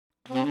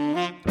Hello,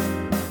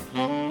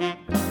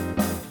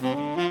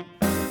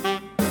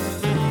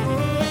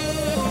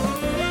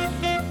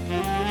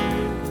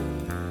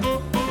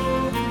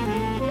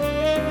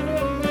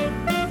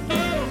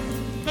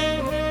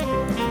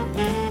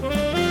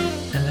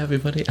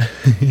 everybody.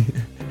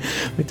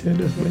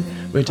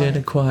 We're doing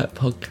a quiet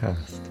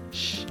podcast.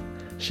 Shh,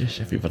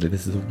 shush, everybody.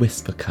 This is a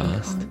whisper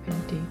cast. Can't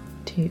really do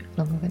too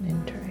long of an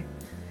intro.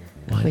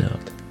 Why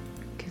not?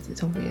 Because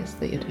it's obvious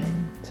that you're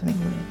doing something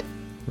weird.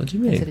 What do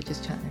you mean? Instead of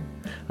just chatting.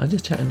 I'm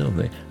just chatting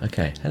normally.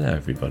 Okay, hello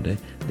everybody.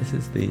 This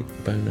is the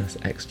bonus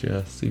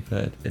extra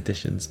super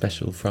edition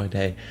special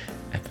Friday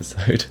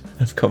episode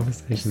of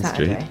Conversation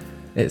Street.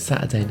 It's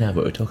Saturday now,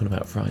 but we're talking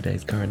about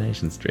Friday's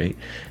Coronation Street,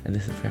 and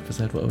this is for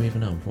episode, what are we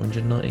even on?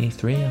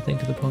 493, I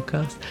think, of the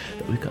podcast.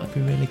 But we've got to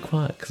be really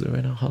quiet because we're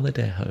in our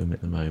holiday home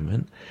at the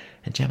moment,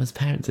 and Gemma's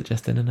parents are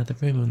just in another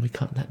room, and we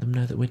can't let them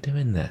know that we're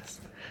doing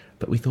this.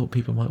 But we thought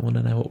people might want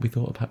to know what we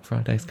thought about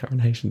Friday's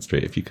Coronation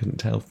Street, if you couldn't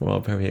tell from our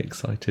very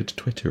excited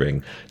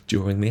twittering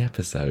during the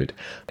episode.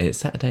 It's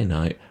Saturday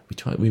night.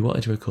 We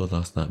wanted to record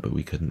last night, but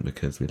we couldn't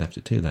because we left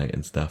it too late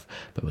and stuff.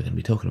 But we're going to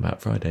be talking about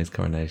Friday's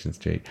Coronation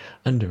Street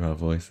under our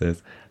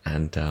voices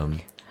and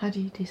How do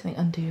you do something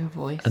under your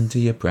voice? under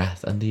your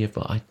breath, under your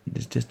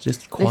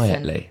just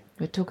quietly. Listen,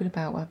 we're talking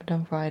about what happened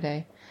on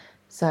Friday.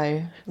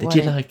 So Did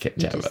you like it,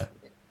 Gemma?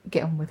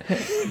 Get on with it.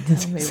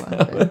 Tell me what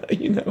happened.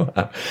 You know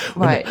how.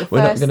 Right, the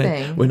first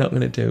thing. We're not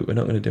going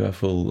to do a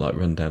full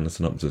rundown, a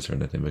synopsis or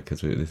anything because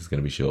this is going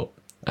to be short,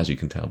 as you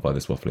can tell by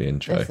this waffly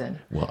intro. Listen,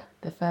 what?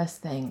 The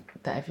first thing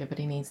that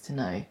everybody needs to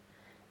know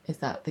is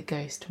that the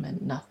ghost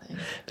meant nothing.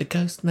 The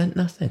ghost meant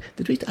nothing.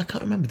 Did we? I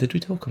can't remember. Did we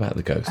talk about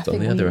the ghost on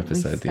the other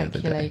episode the other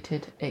day? We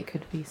speculated it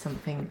could be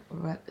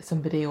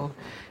somebody, or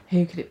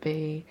who could it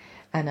be?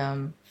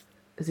 And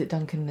is it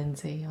Duncan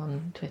Lindsay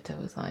on Twitter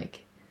was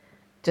like,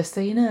 just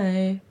so you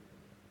know,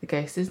 the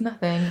ghost is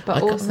nothing. But I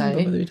also, can't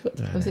remember whether we talked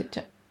about was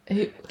it.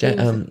 The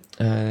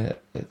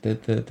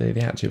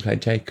actor who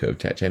played Jacob,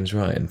 James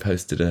Ryan,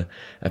 posted a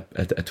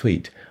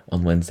tweet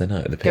on Wednesday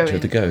night of the picture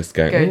of the ghost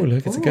going, oh,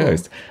 look, it's a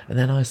ghost. And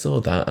then I saw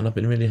that, and I've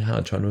been really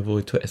hard trying to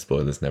avoid Twitter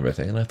spoilers and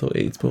everything, and I thought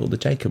it's spoiled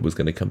that Jacob was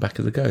going to come back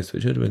as a ghost,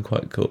 which would have been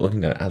quite cool,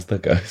 as the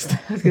ghost.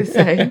 I was going to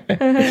say.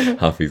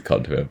 Half he's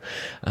got to him.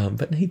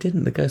 But he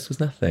didn't. The ghost was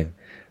nothing.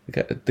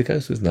 The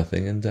ghost was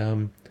nothing, and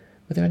were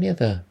there any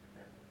other...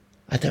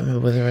 I don't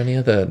remember whether there were any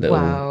other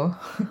little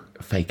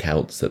fake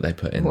outs that they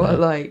put in there.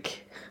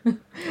 Like,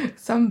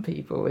 some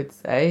people would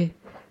say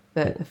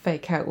that the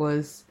fake out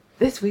was,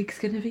 this week's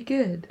going to be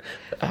good.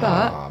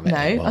 But, no,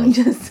 I'm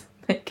just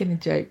making a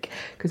joke,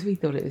 because we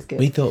thought it was good.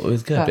 We thought it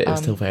was good, but it was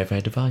still very,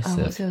 very divisive.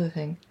 What's the other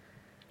thing?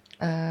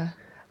 The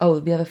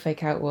other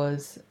fake out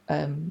was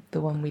the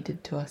one we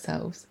did to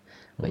ourselves,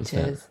 which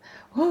is,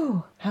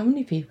 oh, how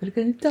many people are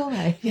going to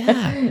die?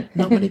 Yeah,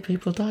 not many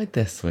people died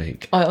this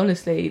week. I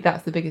honestly,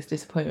 that's the biggest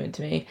disappointment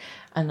to me.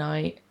 And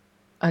I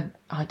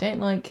don't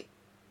like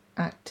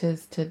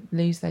actors to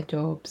lose their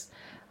jobs.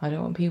 I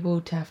don't want people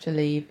to have to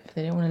leave if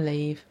they don't want to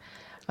leave.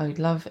 I would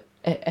love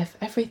it if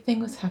everything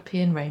was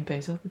happy and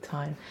rainbows all the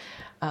time.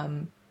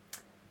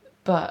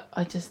 But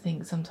I just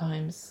think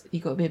sometimes you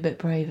got to be a bit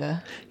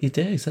braver. You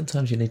do.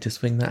 Sometimes you need to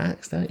swing that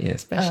axe, don't you?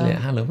 Especially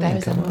at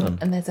Halloween. Come on.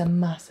 And there's a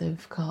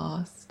massive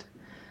cast.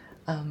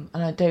 And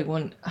I don't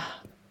want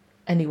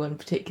anyone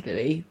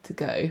particularly to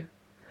go.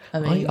 I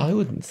mean, I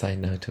wouldn't say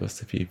no to a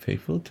few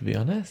people, to be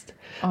honest.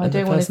 I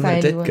don't want to say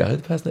anyone. The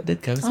person that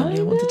did go was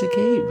somebody I wanted to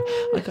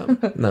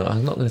keep. No,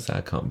 I'm not going to say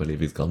I can't believe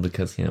he's gone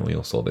because, we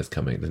all saw this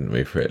coming, didn't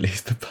we, for at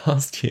least the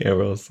past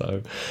year or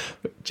so.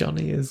 But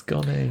Johnny is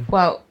gone.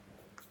 Well,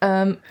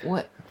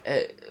 what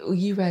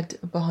you read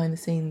a behind the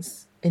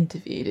scenes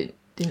interview,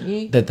 didn't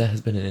you? There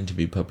has been an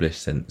interview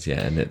published since,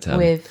 and it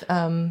with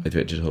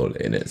Richard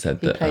Hawley, and it said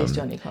he that plays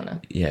Johnny Connor.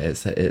 Yeah, it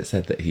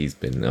said that he's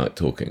been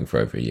talking for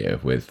over a year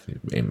with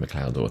Ian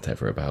McLeod or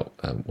whatever about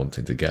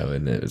wanting to go,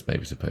 and it was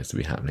maybe supposed to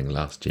be happening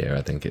last year,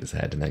 I think it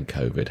said, and then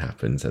COVID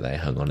happened, so they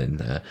hung on in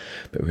there.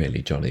 But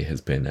really, Johnny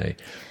has been a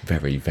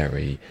very,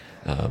 very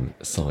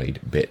side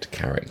bit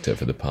character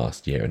for the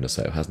past year and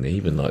so, hasn't he?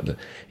 Even a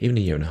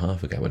year and a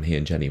half ago when he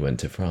and Jenny went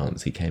to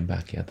France, he came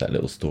back. He had that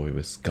little story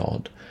with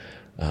Scott.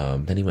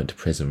 Then he went to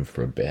prison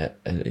for a bit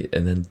and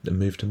then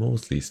moved to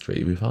Maudsley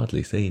Street. We've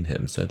hardly seen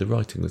him, so the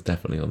writing was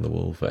definitely on the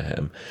wall for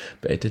him,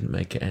 but it didn't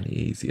make it any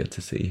easier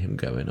to see him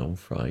going on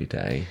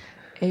Friday.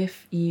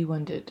 If you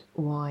wondered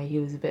why he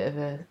was a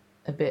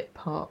bit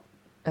part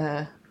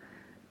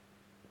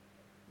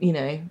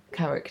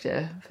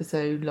character for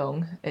so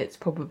long, it's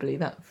probably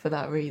for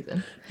that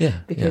reason. Yeah,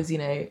 because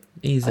I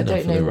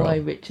don't know why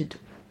Richard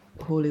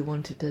Hawley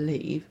wanted to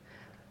leave,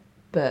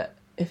 but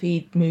if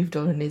he'd moved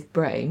on in his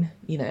brain,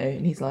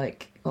 and he's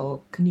like,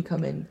 oh, can you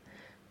come in,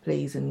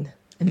 please, and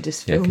and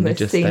just Yeah, film can you this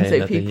just scene stay so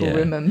another people year?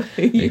 remember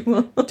who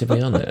you are. To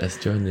be honest,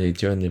 during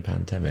the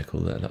pandemic, a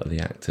lot of the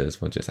actors,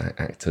 well, just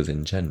actors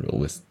in general,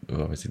 were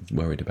obviously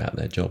worried about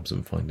their jobs,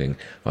 and finding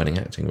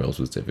acting roles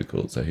was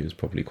difficult. So he was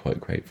probably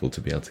quite grateful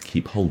to be able to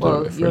keep hold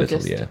of it for a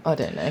little year. I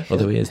don't know.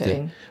 Although he is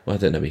doing, well, I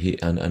don't know.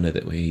 But I know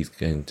that he's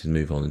going to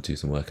move on and do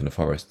some work in a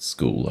forest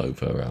school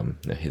over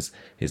his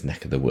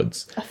neck of the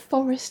woods. A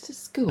forest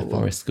school. A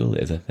forest school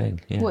is a thing.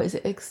 Yeah. What is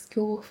it? A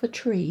school for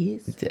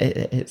trees?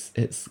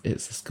 It's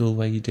a school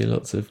where you do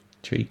lots of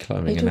tree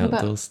climbing and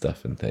outdoor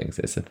stuff and things.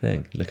 It's a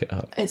thing. Look it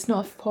up. It's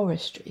not a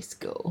forestry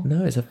school.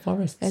 No, it's a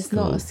forest school. It's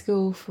not a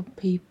school for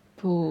people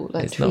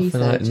like it's tree not for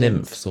surgeons. like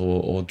nymphs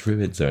or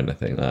druids or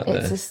anything like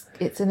that.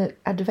 It's an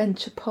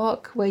adventure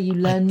park where you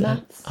learn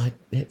maths.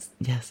 It's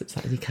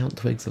like you count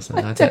twigs or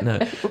something. I don't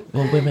know.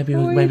 Well, maybe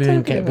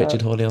we'll get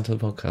Richard Hawley onto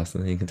the podcast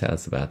and he can tell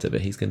us about it.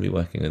 But he's going to be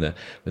working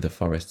with a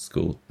forest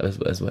school as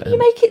well. You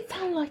make it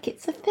sound like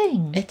it's a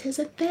thing. It is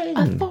a thing.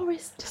 A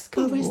forest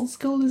school. Forest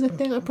school is a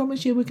thing. I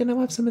promise you, we're going to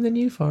have some in the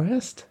New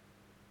Forest.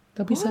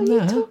 There'll be some there.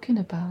 there. What are you talking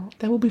about?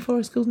 There will be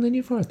forest schools in the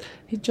New Forest.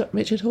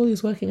 Richard Hawley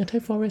is working at a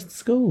forest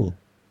school.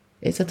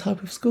 It's a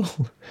type of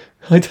school.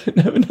 I don't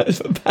know enough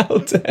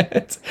about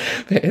it.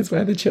 But it's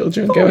where the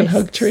children go and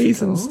hug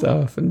trees and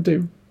stuff and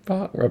do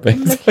bark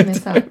rubbing. I'm looking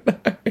this up.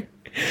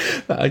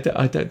 But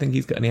I don't think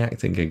he's got any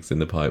acting gigs in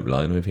the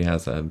pipeline. Or if he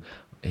has,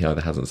 he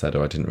either hasn't said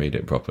or I didn't read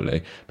it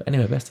properly. But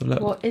anyway, best of luck,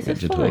 What is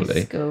Richard a forest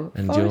Hawley. school?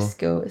 And Forest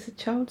school is a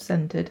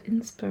child-centred,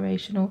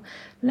 inspirational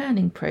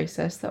learning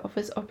process that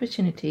offers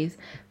opportunities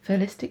for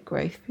holistic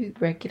growth through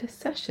regular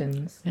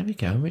sessions. There we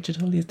go. And Richard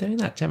Hawley is doing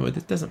that. Gemma,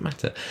 this doesn't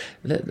matter.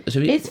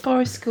 Is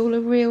Forest School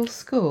a real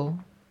school?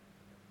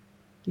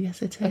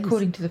 Yes, it is.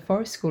 According to the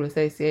Forest School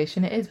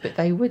Association, it is, but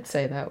they would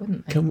say that,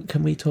 wouldn't they?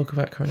 Can we talk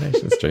about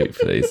Coronation Street,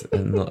 please,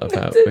 and not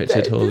about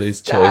Richard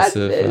Hawley's choice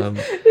of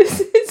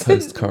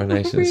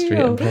post-Coronation Street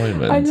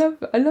employment?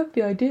 I love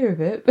the idea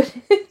of it, but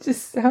it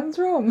just sounds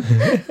wrong.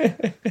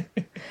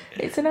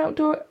 It's an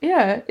outdoor...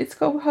 Yeah, it's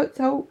got a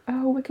whole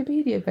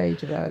Wikipedia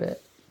page about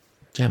it.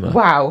 Gemma.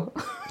 Wow.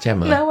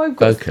 Gemma, now I've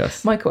got,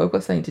 focus. Michael, I've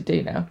got something to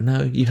do now.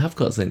 No, you have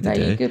got something to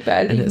do. No, you could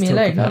better leave me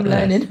alone. I'm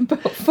learning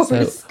about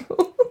forest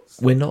schools.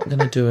 We're not going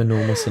to do a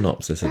normal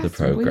synopsis of the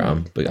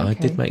programme, but okay. I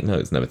did make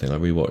notes and everything. I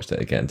rewatched it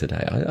again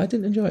today. I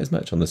didn't enjoy it as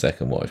much on the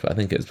second watch, but I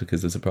think it's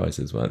because the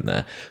surprises weren't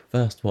there.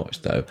 First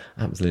watch, though,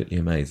 absolutely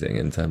amazing.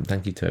 And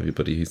thank you to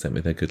everybody who sent me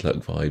their good luck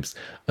vibes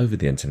over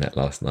the internet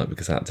last night,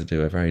 because I had to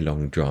do a very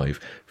long drive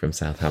from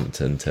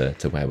Southampton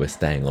to where we're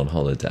staying on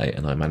holiday,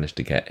 and I managed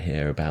to get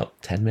here about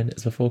 10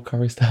 minutes before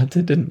Corrie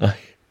started, didn't I?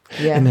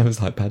 Yeah. And there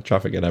was like bad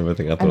traffic and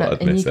everything. I thought I'd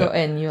miss it. And you got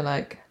in, you were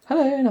like,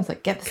 hello, and I was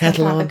like, get the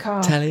Kettle stuff out on, of the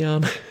car. telly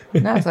on.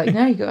 And I was like,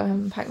 no, you got to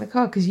unpack the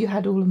car because you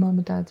had all of Mum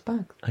and Dad's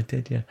bags. I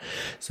did, yeah.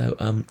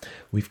 So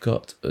we've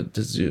got.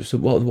 So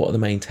what are the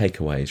main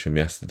takeaways from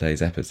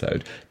yesterday's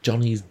episode?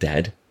 Johnny's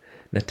dead.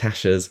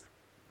 Natasha's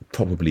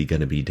probably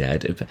going to be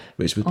dead.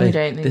 Which was I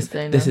don't think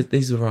so. No.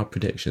 These were our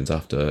predictions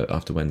after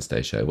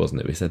Wednesday's show,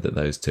 wasn't it? We said that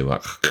those two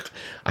are.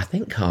 I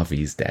think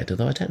Harvey's dead,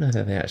 although I don't know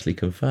that they actually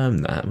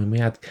confirmed that. I mean,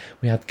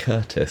 we had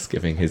Curtis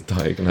giving his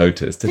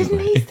diagnosis, didn't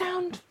we? He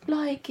sound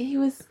like he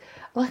was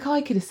like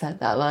I could have said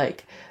that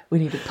like we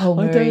need a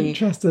pulmonary. I don't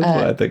trust a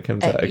word that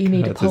comes out of You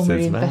need a Curtis's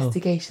pulmonary mouth.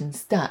 investigation.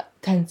 Stat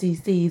 10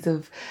 cc's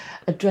of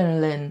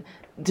adrenaline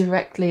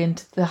directly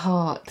into the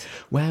heart.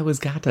 Where was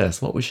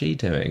Gaddis? What was she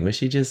doing? Was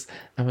she just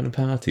having a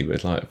party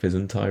with like Fizz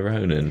and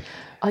Tyrone and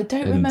I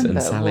don't remember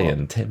and Sally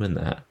and Tim and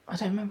that? I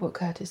don't remember what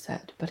Curtis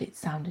said, but it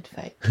sounded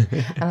fake.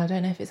 And I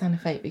don't know if it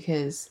sounded fake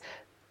because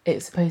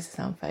it's supposed to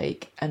sound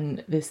fake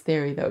and this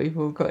theory that we've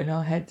all got in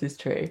our heads is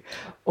true,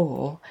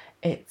 or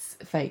it's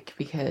fake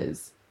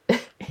because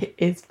it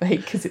is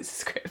fake because it's a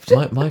script.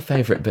 My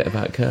favourite bit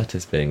about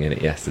Curtis being in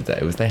it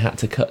yesterday was they had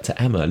to cut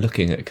to Emma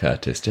looking at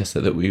Curtis just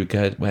so that we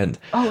went,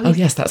 oh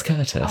yes, that's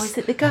Curtis. Oh, is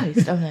it the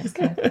ghost? Oh no, it's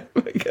Curtis.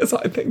 Because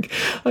I think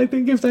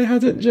if they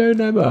hadn't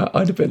shown Emma,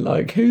 I'd have been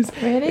like, is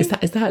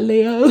that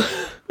Leo?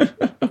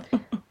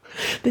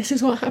 This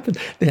is what happened.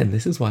 Then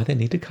this is why they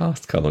need to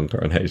cast Carl on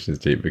Coronation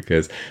Street,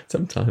 because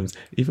sometimes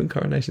even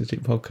Coronation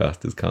Street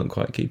podcasters can't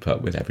quite keep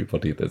up with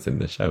everybody that's in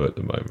the show at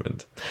the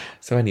moment.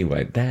 So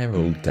anyway, they're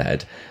all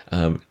dead.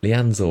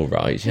 Leanne's all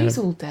right. Who's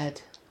all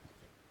dead?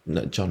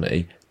 No,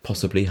 Johnny,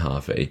 possibly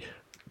Harvey.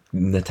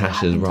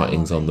 Natasha's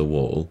writings on the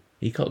wall.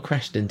 He got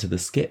crashed into the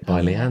skip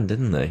by Leanne,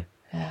 didn't he?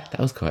 Yeah. That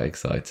was quite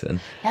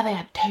exciting. Yeah, they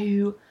had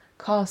 2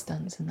 car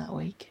stunts in that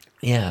week.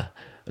 Yeah.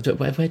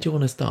 Where do you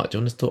want to start? Do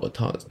you want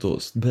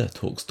to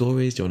talk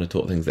stories? Do you want to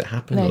talk things that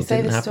happened or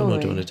didn't happen? Story. Or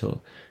do you want to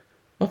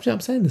talk... I'm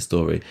saying the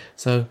story.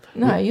 So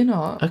no, you're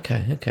not.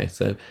 Okay.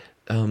 So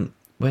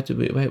which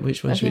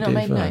one Have should we do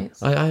made first?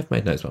 Notes? I have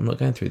made notes, but I'm not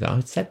going through that. I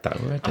said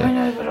that already. I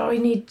know, but I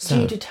need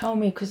you to tell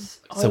me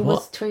because I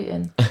was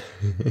tweeting.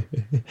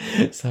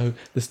 So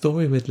the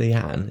story with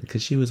Leanne,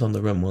 because she was on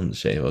the run once,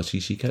 she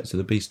goes to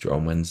the bistro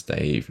on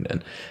Wednesday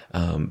evening,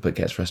 but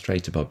gets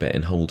frustrated by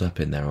being holed up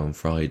in there on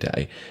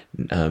Friday.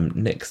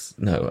 Imran's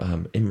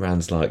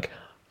like,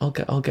 I'll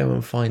go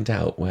and find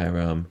out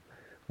where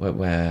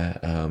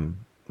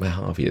where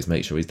Harvey is,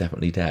 make sure he's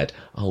definitely dead.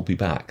 I'll be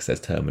back, says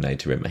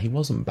Terminator Imran. He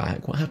wasn't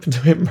back. What happened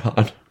to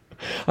Imran?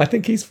 I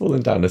think he's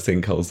fallen down a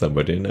sinkhole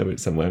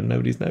somewhere and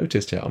nobody's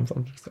noticed yet.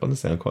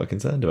 I'm quite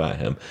concerned about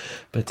him.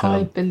 But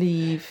I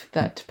believe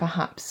that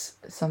perhaps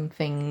some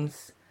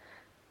things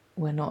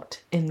were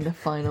not in the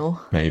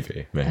final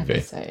maybe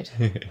episode.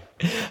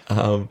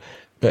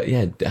 But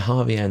yeah,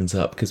 Harvey ends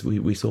up, because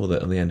we saw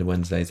that on the end of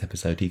Wednesday's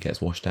episode, he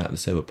gets washed out of the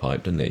sewer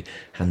pipe, doesn't he?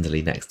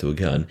 Handily next to a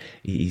gun.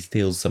 He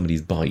steals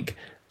somebody's bike,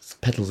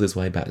 pedals his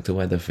way back to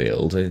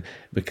Weatherfield,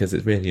 because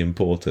it's really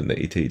important that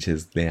he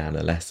teaches Leanne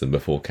a lesson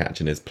before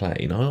catching his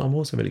plane. I'm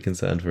also really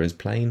concerned for his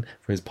plane,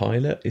 for his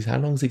pilot. How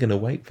long is he going to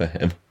wait for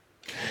him?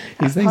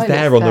 He's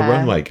there on the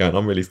runway going,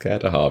 I'm really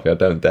scared of Harvey, I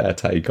don't dare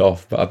take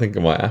off, but I think I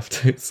might have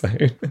to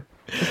soon.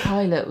 The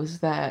pilot was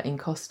there in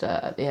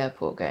Costa at the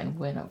airport going,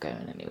 we're not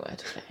going anywhere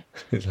today.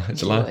 He's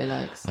like,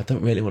 I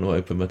don't really want to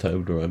open my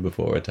Toblerone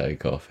before I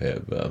take off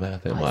here, but I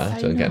think I might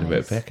have to. I'm getting a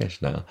bit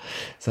peckish now.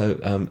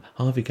 So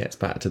Harvey gets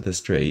back to the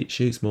street,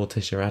 shoots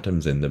Morticia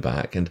Addams in the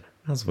back, and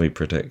as we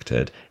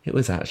predicted, it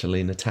was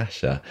actually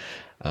Natasha.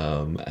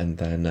 And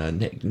then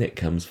Nick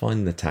comes,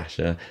 finds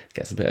Natasha,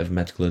 gets a bit of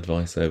medical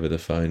advice over the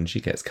phone.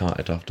 She gets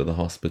carted off to the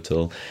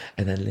hospital,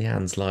 and then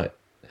Leanne's like,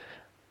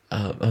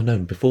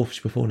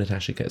 before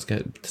Natasha gets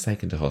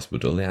taken to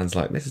hospital, Leanne's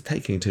like, this is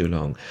taking too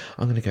long.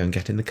 I'm going to go and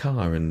get in the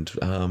car and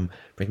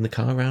bring the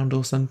car around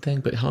or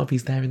something. But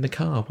Harvey's there in the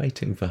car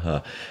waiting for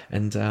her,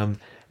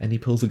 and he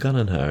pulls a gun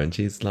on her, and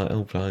she's like,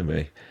 oh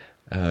blimey.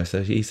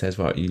 So he says,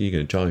 right, you're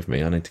going to drive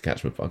me. I need to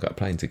catch I've got a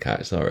plane to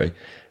catch, sorry.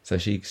 So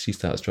she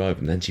starts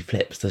driving, then she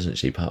flips, doesn't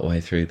she,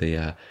 partway through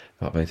the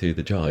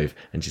drive,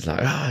 and she's like,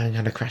 I'm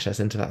going to crash us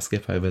into that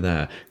skip over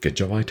there. Good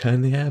job I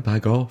turned the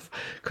airbag off.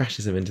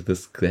 Crashes him into the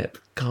skip.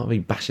 Harvey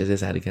bashes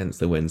his head against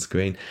the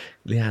windscreen.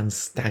 Leanne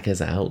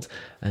staggers out,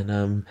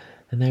 and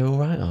they're all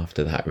right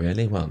after that,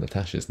 really. Well,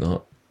 Natasha's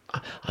not.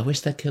 I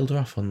wish they'd killed her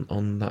off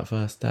on that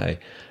first day.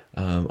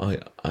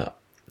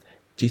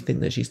 Do you think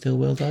that she still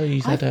will, though? You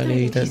said earlier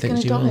you don't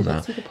think she will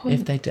now.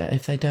 If they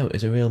don't,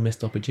 it's a real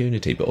missed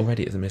opportunity. But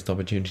already it's a missed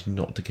opportunity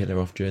not to kill her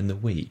off during the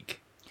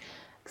week.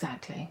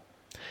 Exactly.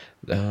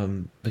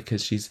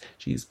 Because she's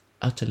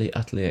utterly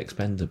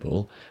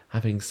expendable.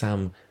 Having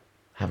Sam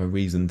have a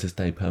reason to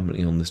stay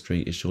permanently on the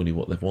street is surely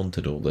what they've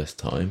wanted all this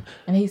time.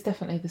 And he's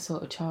definitely the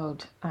sort of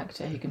child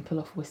actor who can pull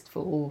off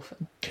Wistful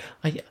Orphan.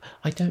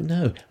 I don't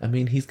know. I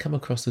mean, he's come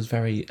across as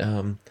very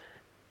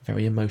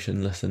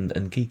emotionless and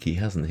geeky,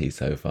 hasn't he,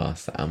 so far,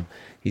 Sam?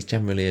 He's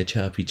generally a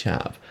chirpy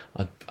chap.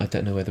 I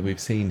don't know whether we've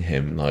seen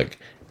him, like,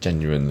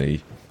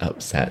 genuinely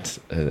upset.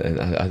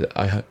 I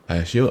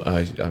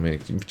mean,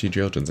 Jude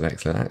Children's an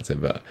excellent actor,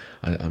 but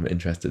I'm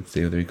interested to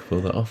see whether he can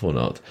pull that off or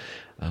not.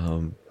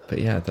 But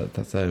yeah,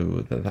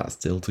 that's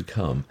still to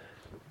come.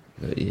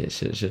 But yeah, it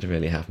should have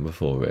really happened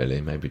before,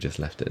 really. Maybe just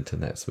left it until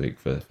next week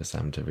for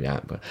Sam to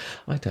react, but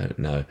I don't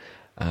know.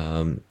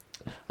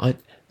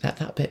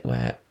 That bit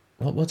where...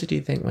 What did you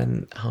think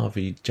when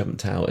Harvey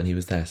jumped out and he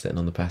was there sitting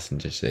on the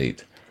passenger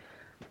seat?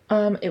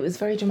 It was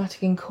very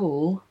dramatic and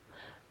cool,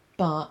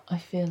 but I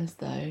feel as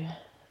though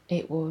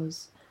it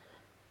was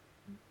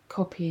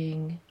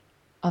copying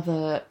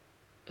other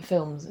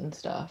films and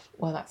stuff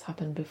where that's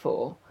happened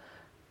before.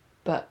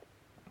 But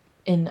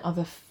in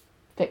other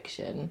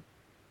fiction,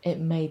 it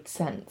made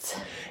sense.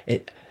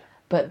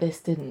 But this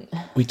didn't.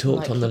 We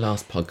talked on the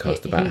last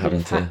podcast about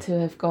having to... had to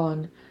have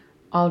gone,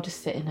 I'll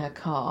just sit in her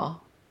car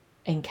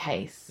in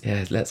case.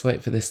 Yeah, let's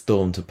wait for this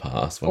storm to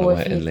pass while I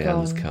wait in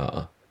Leanne's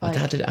car. Like,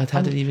 how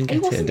did he even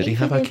get in? Did he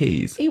have our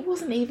keys? He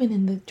wasn't even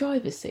in the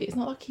driver's seat. It's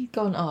not like he'd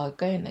gone,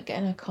 get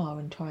in a car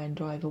and try and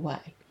drive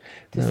away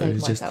to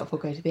save myself or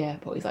go to the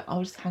airport. He's like,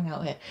 I'll just hang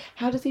out here.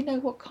 How does he know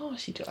what car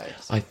she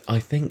drives? I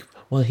think,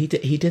 well, he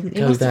didn't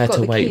go there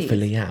to wait for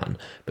Leanne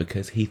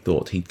because he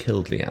thought he'd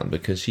killed Leanne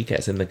because she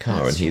gets in the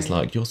car and he's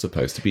like, you're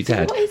supposed to be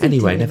dead.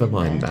 Anyway, never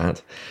mind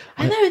that.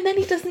 I know, and then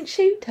he doesn't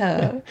shoot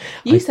her.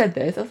 You said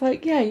this. I was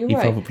like, yeah, you're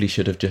right. He probably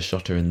should have just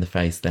shot her in the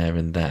face there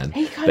and then.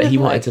 But he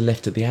wanted to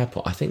lift at the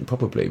airport. I think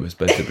probably we're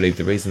supposed to believe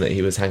the reason that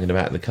he was hanging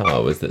about in the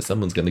car was that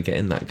someone's going to get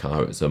in that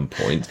car at some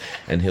point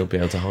and he'll be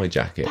able to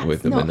hijack it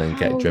with them and then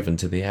get driven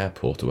to the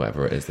airport or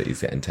wherever it is that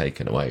he's getting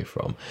taken away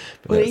from.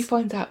 But when he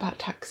finds out about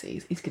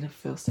taxis, he's going to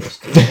feel so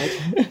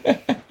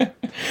stupid.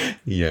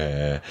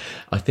 Yeah,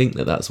 I think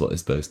that's what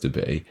it's supposed to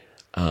be.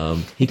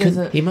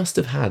 He must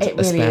have had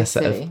a spare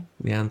set of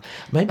Leanne.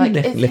 Maybe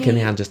Nick and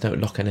Leanne just don't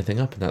lock anything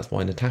up, and that's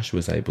why Natasha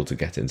was able to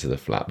get into the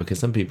flat. Because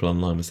some people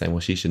online were saying, well,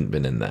 she shouldn't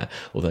have been in there.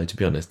 Although, to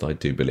be honest, I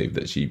do believe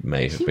that she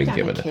may have been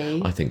given a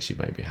key. I think she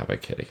maybe have a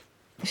key.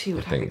 She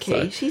would have a key.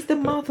 So. She's the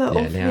mother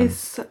of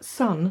his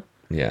son.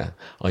 Yeah,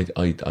 I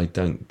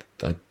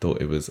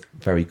thought it was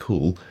very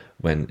cool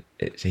when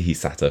he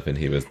sat up and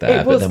he was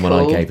there, but then when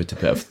I gave it a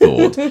bit of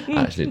thought,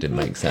 actually it didn't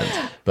make sense.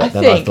 But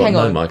I thought,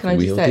 no, Michael,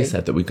 we already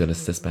said that we're going to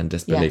suspend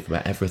disbelief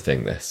about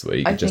everything this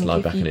week and just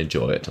lie back and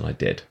enjoy it, and I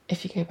did.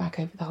 If you go back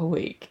over the whole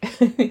week, I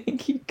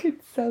think you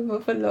could sum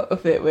up a lot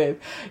of it with,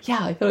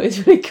 I thought it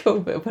was really cool,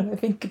 but when I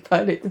think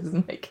about it, it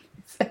doesn't make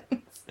any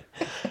sense.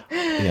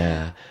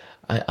 Yeah,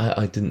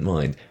 I didn't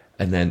mind.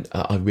 And then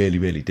I really,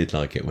 really did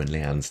like it when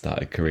Leanne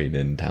started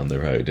careening down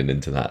the road and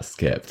into that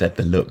skip. That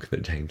the look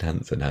that Jane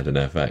Hanson had in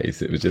her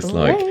face, it was just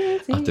like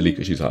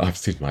utterly. She's like, I've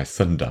seen my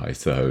son die,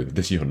 so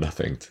you're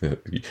nothing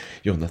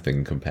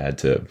compared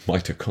to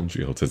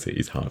mitochondrial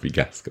disease, Harvey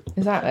Gaskell.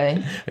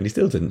 Exactly. And he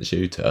still didn't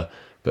shoot her,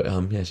 but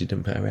yeah, she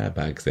didn't put her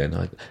airbags in.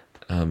 I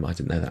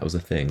didn't know that was a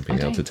thing,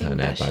 being able to turn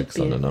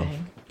airbags on and off,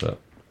 but.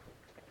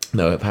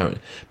 No,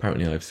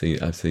 apparently I've seen,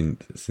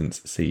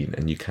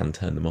 and you can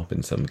turn them off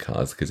in some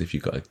cars, because if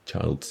you've got a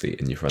child seat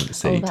in your front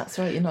seat, that's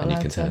right, you're not allowed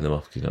and you can turn them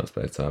off because you're not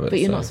supposed to have it.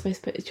 But you're not supposed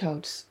to put your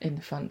child in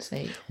the front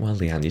seat. Well,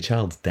 Leanne, your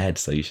child's dead,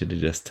 so you should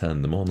have just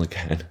turned them on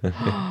again.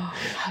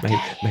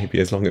 maybe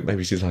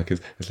maybe she's like,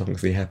 as long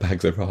as the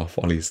airbags are off,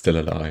 Ollie's still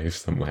alive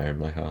somewhere in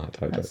my heart.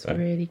 That's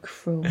really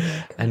cruel.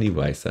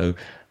 Anyway, so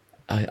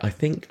I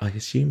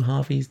assume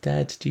Harvey's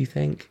dead. Do you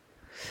think?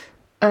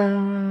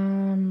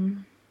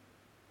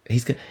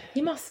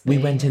 He must be.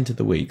 We went into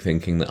the week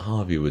thinking that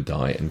Harvey would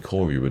die and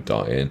Corey would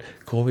die, and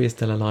Corey is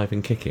still alive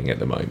and kicking at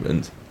the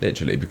moment,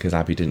 literally, because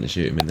Abby didn't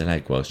shoot him in the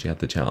leg while she had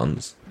the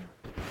chance.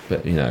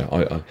 But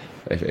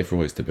if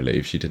Roy's to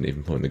believe, she didn't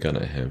even point the gun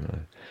at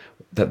him.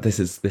 That this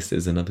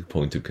is another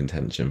point of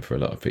contention for a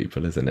lot of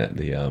people, isn't it?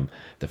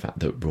 The fact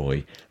that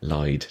Roy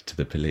lied to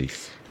the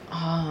police.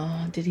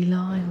 Did he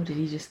lie, or did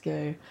he just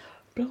go,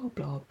 blah,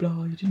 blah,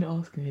 blah, you didn't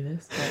ask me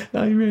this?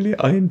 But...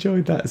 I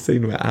enjoyed that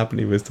scene where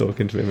Abney was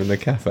talking to him in the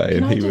cafe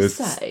and he was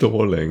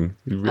stalling,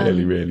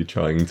 really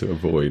trying to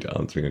avoid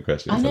answering a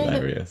question. It's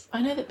hilarious.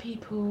 I know that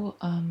people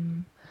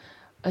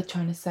are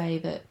trying to say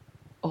that,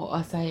 or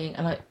are saying,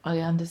 and I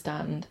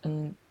understand,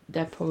 and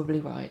they're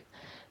probably right,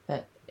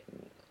 that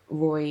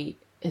Roy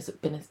has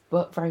been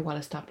very well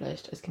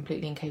established as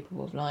completely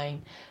incapable of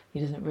lying. He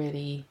doesn't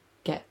really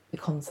get the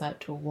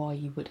concept or why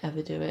you would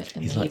ever do it,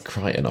 and he's like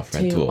Crichton off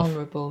Red Dwarf. Too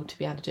honourable to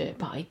be able to do it.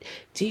 But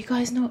do you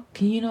guys not?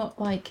 Can you not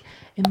like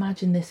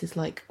imagine this as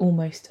like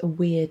almost a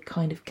weird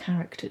kind of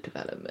character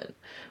development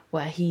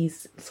where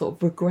he's sort of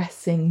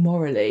regressing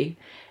morally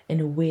in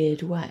a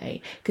weird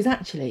way? Because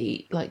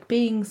actually, like,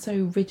 being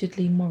so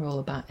rigidly moral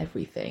about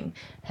everything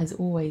has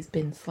always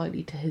been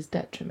slightly to his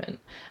detriment,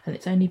 and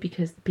it's only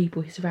because the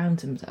people he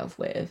surrounds himself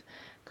with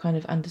kind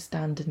of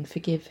understand and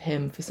forgive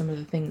him for some of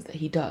the things that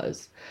he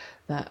does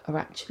that are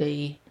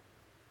actually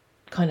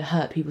kind of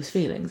hurt people's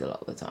feelings a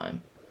lot of the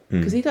time.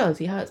 Because he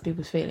hurts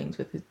people's feelings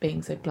with his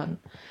being so blunt.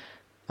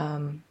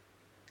 And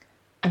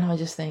I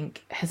just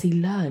think, has he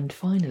learned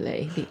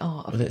finally the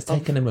art of... Well, it's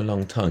taken him a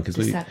long time, because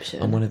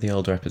on one of the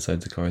older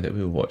episodes of Corrie that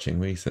we were watching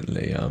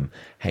recently,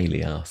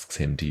 Hayley asks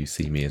him, do you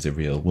see me as a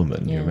real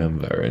woman? You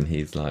remember? And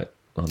he's like,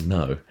 oh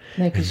no.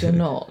 No, because you're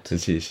not.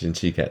 And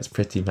she gets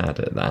pretty mad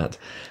at that.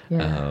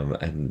 Yeah.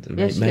 And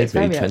maybe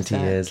 20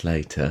 years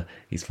later,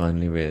 he's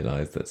finally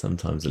realised that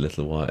sometimes a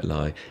little white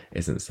lie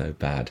isn't so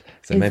bad.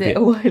 So is it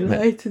a white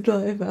lie to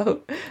lie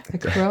about a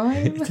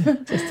crime?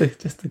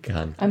 just a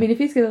gun. I mean, if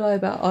he's going to lie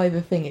about either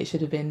thing, it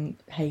should have been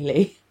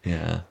Hayley.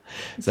 Yeah.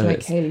 So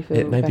make Hayley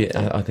feel maybe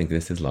I think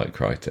this is like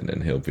Crichton,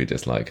 and he'll be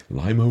just like,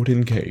 lie mode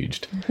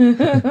engaged.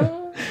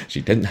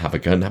 She didn't have a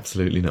gun,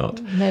 absolutely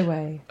not. No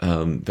way.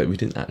 But we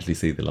didn't actually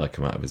see the lie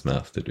come out of his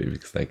mouth, did we?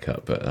 Because they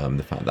cut. But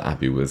the fact that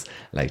Abby was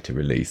later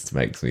released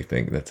makes me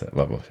think that,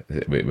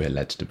 we're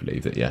led to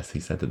believe that, yes, he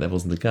said that there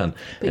wasn't a gun.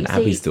 But and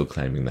Abby's still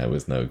claiming there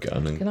was no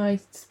gun. And... Can I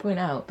just point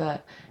out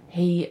that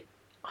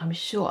I'm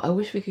sure, I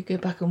wish we could go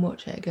back and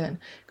watch it again,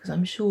 because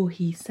I'm sure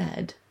he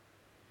said,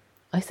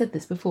 I said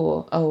this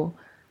before,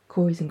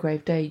 Corey's in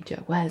grave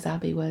danger. Where's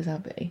Abby? Where's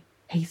Abby?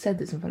 He said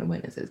this in front of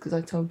witnesses, because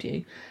I told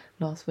you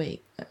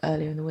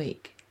earlier in the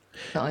week,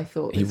 that I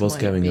thought he was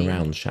going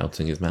around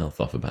shouting his mouth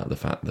off about the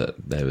fact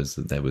that there was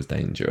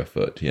danger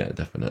afoot. Yeah,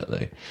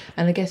 definitely.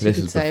 And I guess this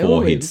you could say,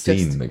 before he'd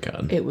seen the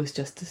gun. It was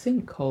just a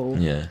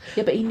sinkhole. Yeah.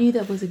 Yeah, but he knew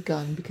there was a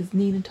gun because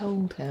Nina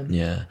told him.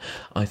 Yeah,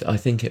 I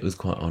think it was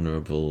quite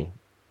honourable.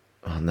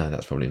 Oh, no,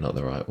 that's probably not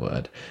the right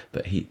word.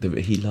 But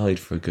he lied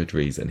for a good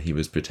reason. He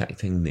was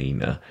protecting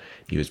Nina.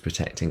 He was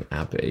protecting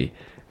Abby.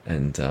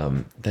 And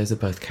those are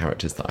both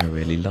characters that I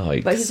really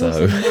like.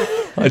 So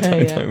I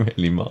don't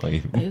really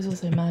mind. But he was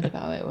also mad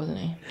about it, wasn't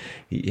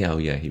he?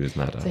 He was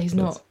mad. So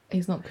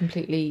he's not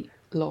completely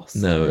lost.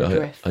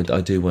 No,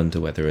 I do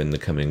wonder whether in the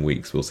coming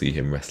weeks we'll see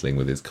him wrestling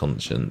with his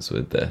conscience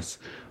with this,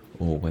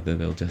 or whether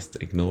they'll just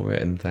ignore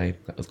it and say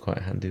that was quite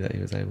handy that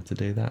he was able to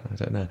do that. I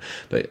don't know.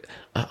 But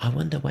I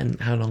wonder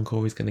how long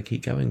Corey's going to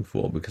keep going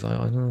for, because I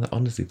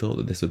honestly thought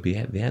that this would be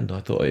at the end.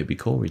 I thought it would be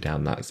Corey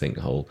down that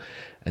sinkhole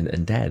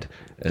and dead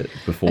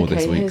before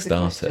this week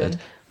started.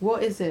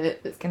 What is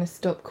it that's going to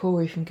stop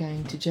Corey from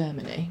going to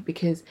Germany?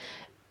 Because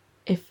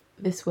if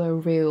this were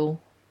real,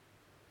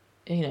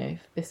 then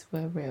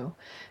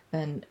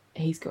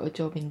he's got a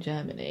job in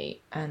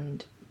Germany,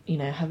 and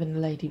having a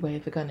lady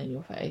wave a gun in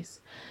your face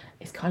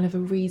is kind of a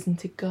reason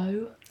to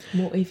go,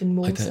 even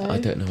more so. I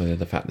don't know whether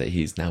the fact that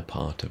he's now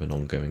part of an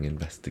ongoing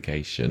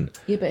investigation.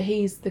 Yeah, but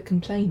he's the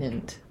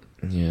complainant.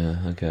 Yeah,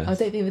 I guess. I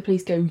don't think the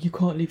police go, you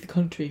can't leave the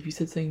country if you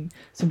said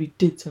somebody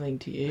did something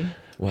to you.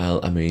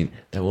 Well, I mean,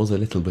 there was a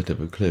little bit of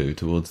a clue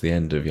towards the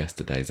end of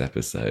yesterday's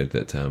episode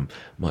that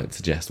might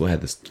suggest where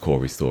the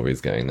Corey story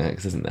is going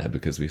next, isn't there?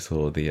 Because we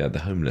saw the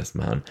homeless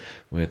man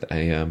with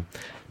a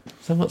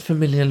somewhat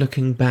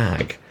familiar-looking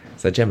bag.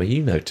 So Gemma,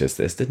 you noticed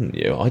this, didn't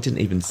you? I didn't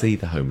even see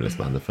the homeless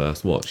man the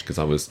first watch because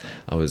I was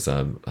I don't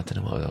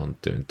know what I was on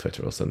doing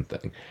Twitter or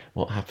something.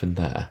 What happened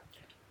there?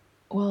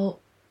 Well,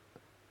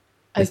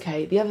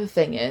 okay, the other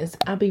thing is,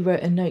 Abby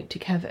wrote a note to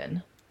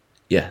Kevin.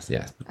 Yes.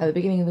 At the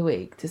beginning of the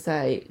week to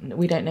say,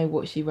 we don't know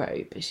what she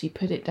wrote, but she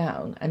put it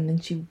down and then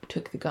she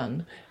took the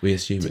gun. We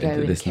assume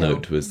that this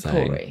note was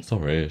saying, Corey.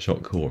 Sorry, I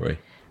shot Corey.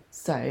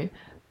 So,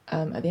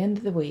 at the end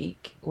of the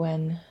week,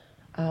 when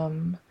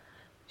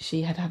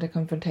she had had a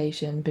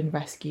confrontation, been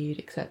rescued,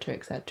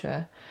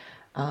 etc.,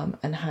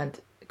 and had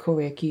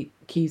Corey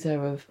accuse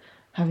her of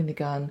having the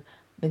gun,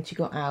 then she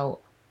got out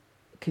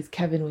because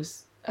Kevin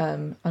was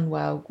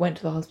unwell, went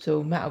to the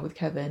hospital, met up with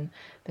Kevin.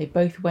 They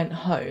both went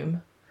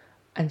home.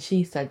 And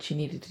she said she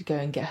needed to go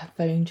and get her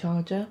phone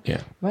charger.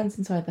 Yeah. Runs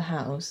inside the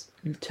house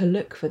to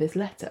look for this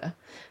letter.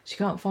 She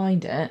can't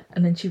find it.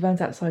 And then she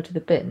runs outside to the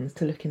bins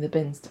to look in the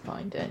bins to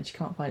find it. And she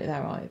can't find it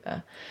there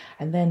either.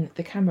 And then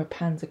the camera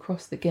pans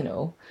across the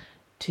ginnel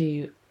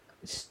to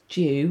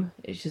Stu,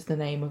 which is the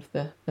name of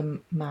the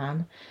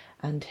man,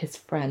 and his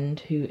friend,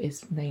 who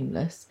is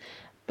nameless.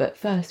 But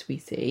first we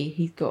see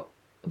he's got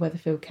a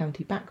Weatherfield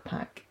County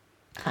backpack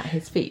at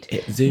his feet.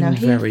 It zoomed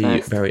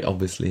very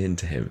obviously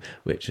into him,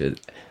 which is...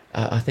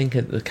 I think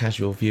the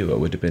casual viewer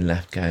would have been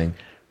left going,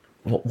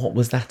 what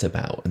was that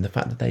about? And the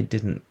fact that they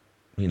didn't,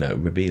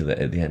 reveal it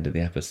at the end of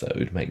the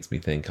episode makes me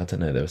think, I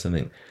don't know, there was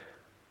something...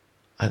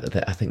 I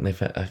think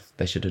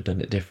they should have done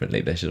it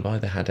differently. They should have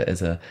either had it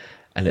as a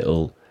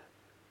little,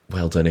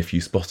 well done if you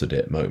spotted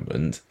it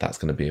moment. That's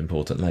going to be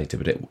important later,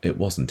 but it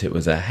wasn't. It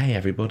was a, hey,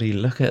 everybody,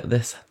 look at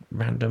this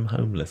random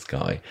homeless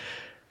guy.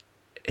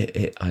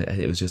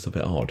 It was just a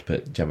bit odd,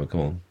 but Gemma, come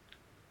on.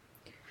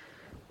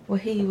 Well,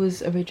 he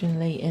was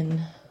originally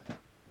in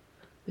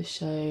the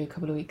show a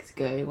couple of weeks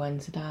ago when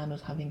Sedan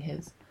was having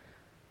his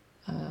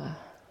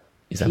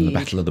he's having the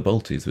Battle of the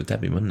Balties with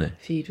Debbie, wasn't he?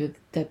 Feud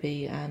with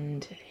Debbie,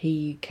 and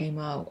he came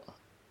out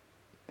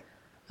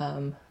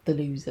the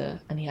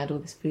loser, and he had all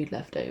this food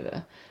left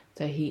over,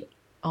 so he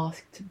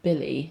asked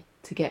Billy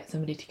to get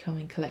somebody to come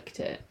and collect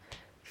it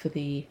for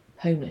the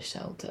homeless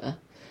shelter.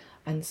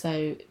 And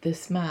so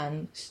this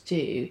man,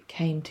 Stu,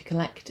 came to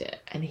collect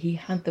it, and he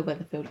had the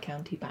Weatherfield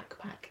County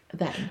backpack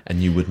then.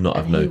 And you would not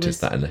have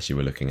noticed that unless you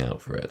were looking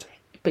out for it.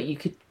 But you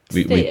could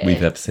we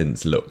have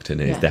since looked,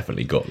 and he's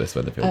definitely got this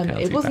Weatherfield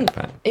County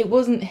backpack. It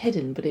wasn't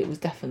hidden, but it was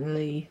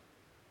definitely,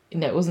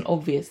 it wasn't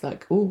obvious,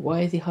 like, oh, why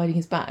is he hiding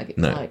his bag? It's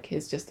like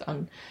he's just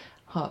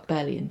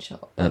barely in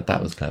shot.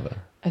 That was clever.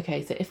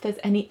 Okay, so if there's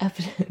any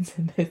evidence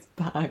in this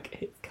bag,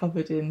 it's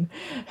covered in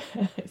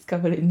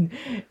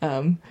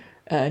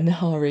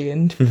Nahari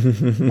and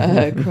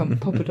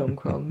poppadom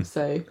crumbs.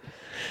 So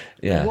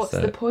yeah, what's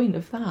the point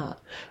of that?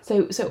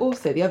 So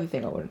also the other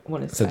thing I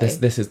want to say.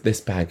 So this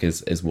bag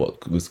is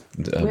what was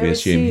we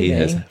assume he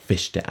has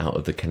fished it out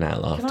of the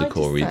canal after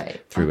Corey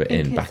threw it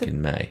in back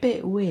in May. It's a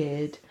bit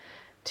weird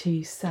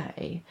to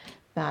say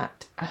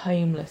that a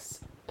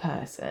homeless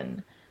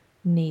person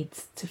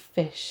needs to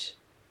fish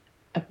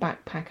a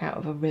backpack out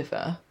of a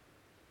river.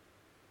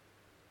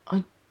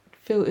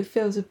 It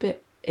feels a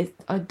bit.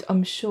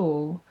 I'm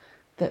sure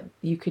that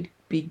you could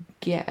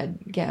get a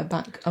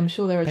back. I'm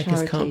sure there are Beggars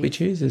charities. can't be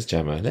choosers,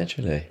 Gemma.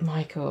 Literally,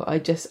 Michael. I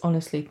just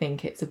honestly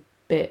think it's a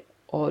bit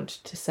odd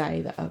to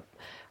say that a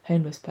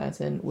homeless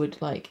person would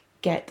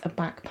get a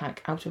backpack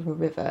out of a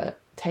river,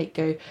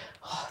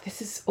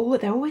 this is all.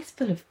 They're always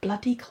full of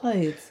bloody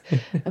clothes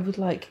and with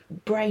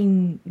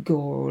brain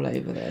gore all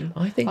over them.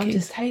 I think I'll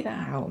just take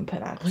that out and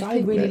put that, because I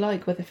really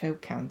like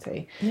Weatherfield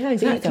County. Yeah,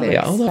 exactly.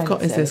 All I've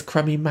got is this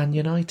crummy Man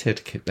United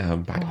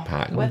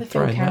backpack.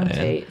 Weatherfield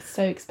County, it's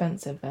so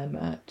expensive, their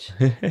merch.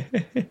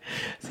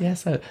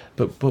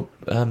 But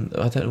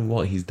I don't know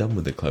what he's done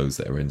with the clothes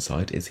that are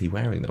inside. Is he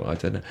wearing them? I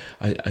don't know.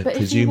 I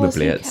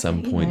presumably at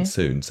some point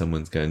soon,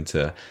 someone's going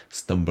to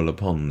stumble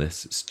upon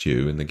this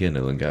stew in the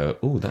ginnel and go,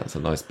 oh, that's a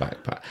nice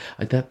backpack.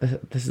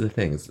 This is the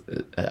thing.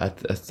 I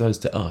suppose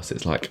to us,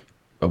 it's like,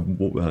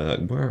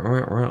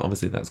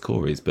 obviously that's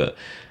Corey's, but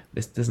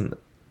this doesn't,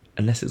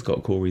 unless it's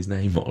got Corey's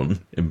name on,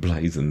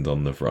 emblazoned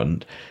on the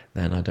front,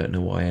 then I don't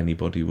know why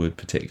anybody would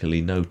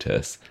particularly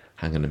notice,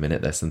 hang on a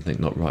minute, there's something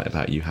not right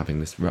about you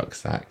having this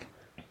rucksack.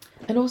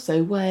 And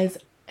also, where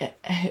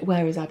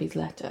is Abby's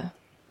letter?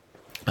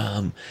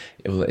 Well,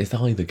 it's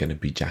either going to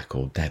be Jack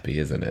or Debbie,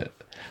 isn't it?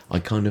 I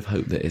kind of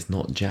hope that it's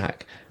not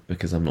Jack,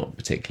 because I'm not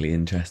particularly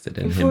interested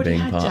in him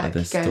being part of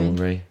this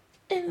story.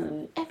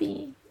 Oh,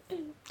 Abby. Oh.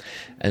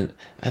 And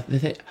the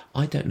thing,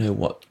 I don't know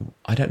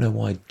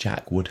why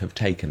Jack would have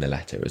taken the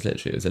letter.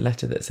 It was a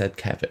letter that said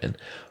Kevin.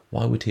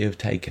 Why would he have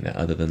taken it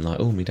other than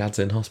my dad's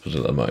in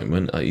hospital at the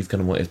moment. He's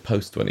going to want his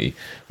post when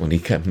he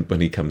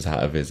comes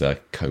out of his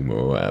coma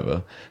or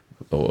whatever,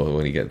 or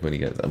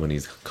when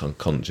he's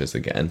conscious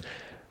again.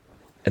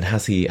 And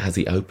has he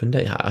opened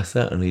it? I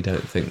certainly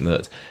don't think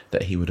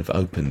that he would have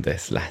opened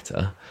this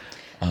letter.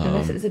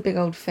 Unless it's a big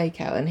old fake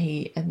out, and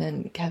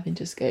then Kevin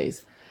just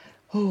goes,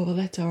 "Oh, the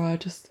letter!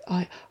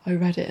 I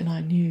read it and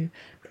I knew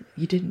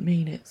you didn't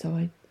mean it,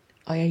 so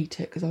I ate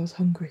it because I was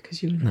hungry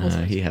because you were in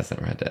hospital." No, he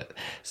hasn't read it.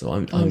 So I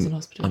was in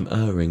hospital. I'm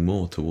erring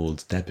more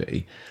towards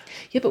Debbie.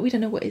 Yeah, but we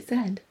don't know what it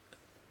said.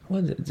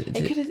 Well,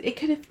 It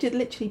could have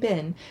literally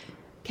been,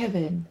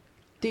 Kevin,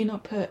 do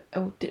not put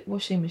a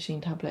washing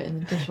machine tablet in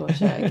the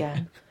dishwasher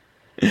again.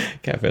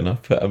 Kevin, I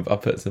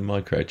put some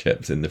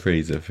microchips in the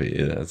freezer for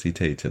you as you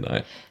tea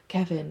tonight.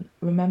 Kevin,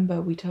 remember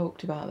we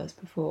talked about this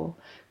before.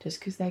 Just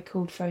because they're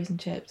called frozen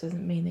chips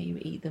doesn't mean that you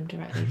eat them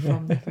directly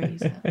from the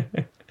freezer.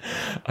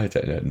 I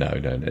don't know.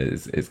 No.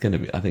 It's going to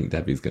be. I think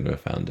Debbie's going to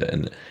have found it,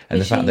 and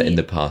the fact that in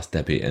the past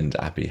Debbie and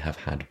Abby have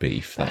had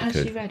beef. But has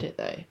she read it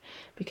though?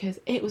 Because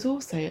it was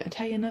also. I'll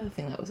tell you another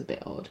thing that was a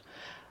bit odd.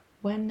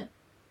 When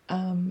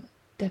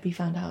Debbie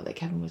found out that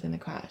Kevin was in the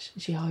crash,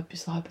 she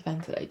was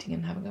hyperventilating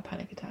and having a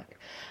panic attack.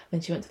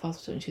 Then she went to the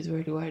hospital and she was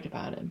really worried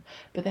about him.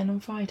 But then on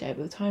Friday,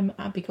 by the time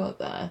Abby got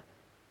there,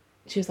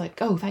 she was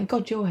like, "Oh, thank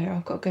God you're here.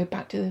 I've got to go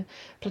back to the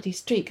bloody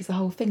street because the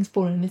whole thing's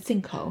fallen in a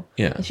sinkhole."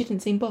 Yeah. And she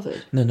didn't seem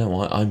bothered.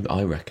 No.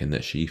 I reckon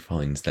that she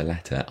finds the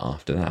letter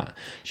after that.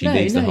 She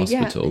leaves the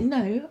hospital.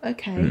 Yeah,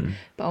 okay.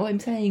 But what I'm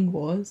saying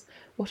was,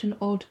 what an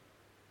odd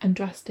and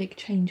drastic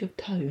change of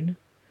tone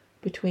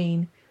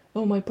between,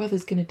 "Oh, my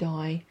brother's going to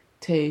die,"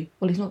 to,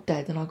 "Well, he's not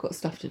dead and I've got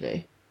stuff to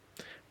do."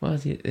 Well,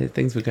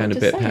 things were going a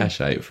bit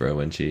pear-shaped for her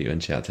when she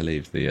had to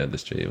leave the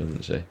street,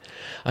 wasn't she?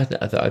 I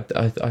thought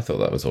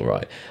that was all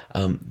right.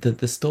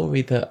 The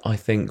story that I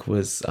think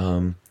was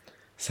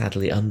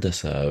sadly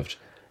underserved,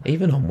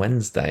 even on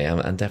Wednesday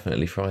and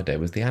definitely Friday,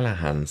 was the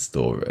Allahan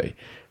story,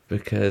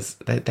 because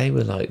they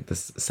were like the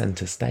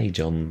centre stage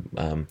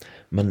on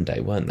Monday,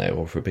 weren't they?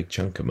 Or for a big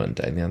chunk of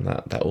Monday. And then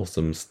that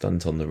awesome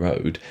stunt on the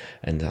road.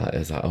 And it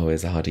was like, oh,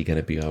 is Hardy going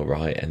to be all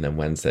right? And then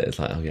Wednesday, it's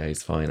like, oh, yeah,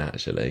 he's fine,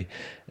 actually.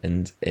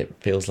 And it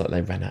feels like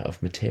they ran out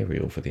of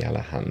material for the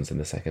Allahans in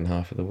the second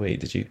half of the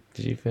week. Did you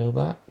feel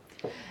that?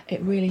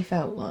 It really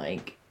felt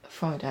like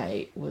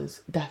Friday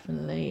was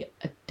definitely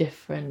a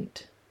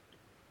different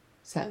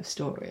set of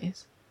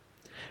stories.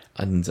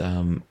 And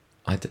I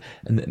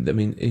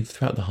mean,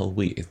 throughout the whole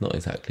week, it's not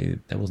exactly,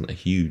 there wasn't a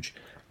huge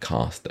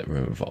cast that were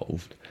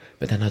involved.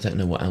 But then I don't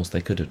know what else they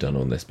could have done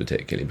on this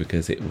particularly,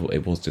 because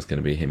it was just going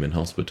to be him in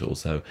hospital.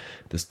 So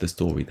the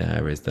story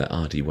there is that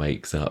Ardy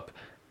wakes up,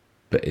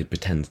 but it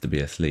pretends to be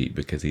asleep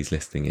because he's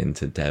listening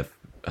into Dev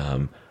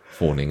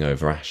fawning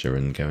over Asher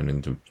and going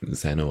into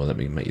saying, "Oh, let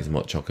me make you some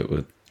hot chocolate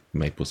with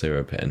maple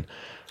syrup in."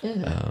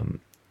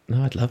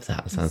 No, I'd love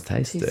that. It sounds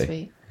tasty. Too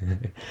sweet.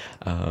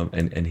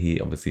 And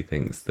he obviously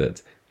thinks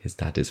that his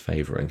dad is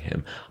favouring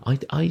him.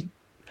 I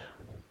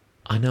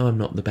know I'm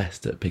not the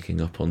best at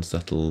picking up on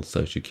subtle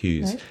social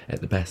cues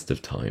at the best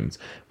of times,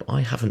 but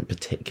I haven't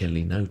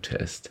particularly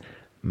noticed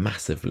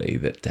massively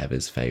that Dev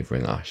is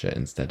favouring Asher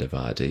instead of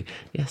Ardy.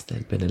 Yes,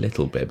 there's been a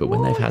little bit, but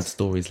when they've had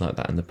stories like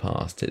that in the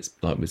past, it's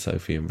like with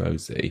Sophie and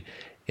Rosie,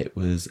 it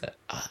was,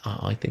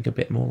 I think, a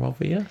bit more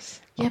obvious.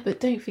 Yeah, but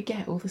don't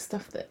forget all the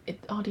stuff that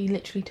Ardy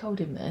literally told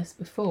him this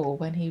before,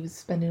 when he was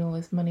spending all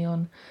this money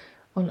on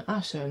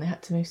Asher and they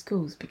had to move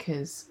schools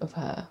because of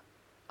her.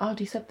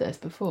 Ardy said this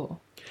before.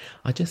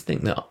 I just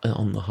think that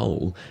on the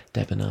whole,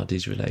 Dev and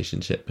Ardy's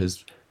relationship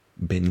has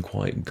been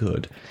quite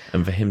good,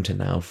 and for him to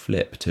now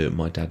flip to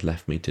 "my dad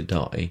left me to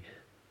die,"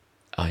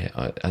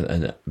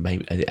 and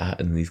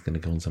he's going to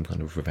go on some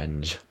kind of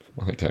revenge.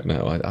 I don't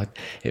know.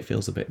 It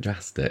feels a bit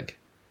drastic.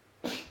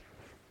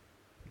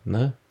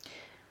 No,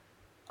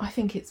 I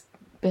think it's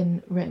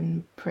been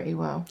written pretty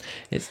well.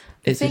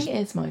 The thing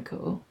is,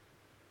 Michael,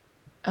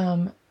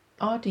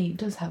 Ardy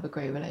does have a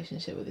great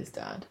relationship with his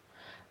dad,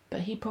 but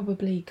he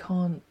probably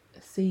can't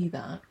see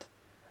that.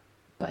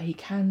 But he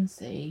can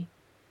see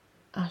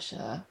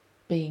Asher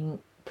being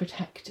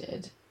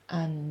protected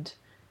and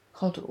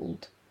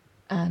coddled,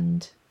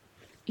 and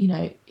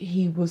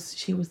she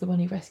was the one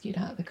he rescued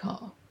out of the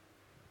car.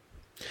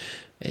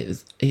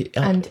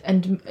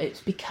 And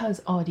it's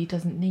because Ardy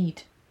doesn't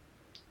need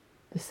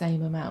the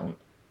same amount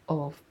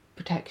of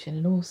protection,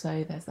 and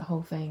also there's the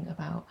whole thing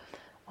about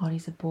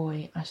Ardy's a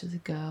boy, Asher's a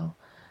girl.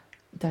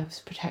 Dev's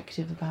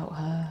protective about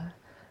her,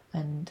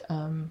 and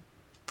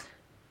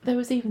there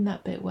was even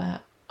that bit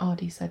where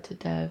Ardy said to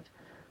Dev,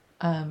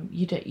 when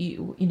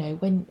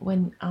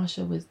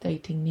Asher was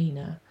dating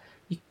Nina,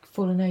 you've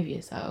fallen over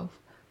yourself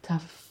to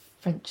have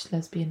a French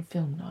lesbian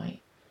film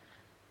night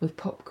with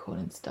popcorn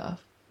and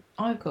stuff.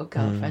 I've got a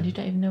girlfriend who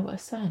don't even know what her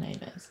surname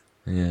is.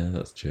 Yeah,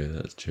 that's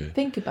true.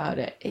 Think about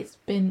it. It's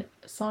been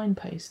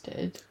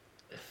signposted.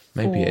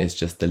 Maybe it is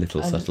just the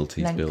little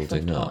subtleties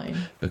building up.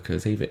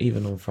 Because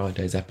even on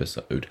Friday's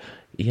episode,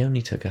 he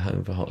only took her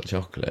home for hot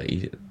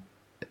chocolate.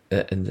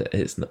 And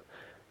it's not.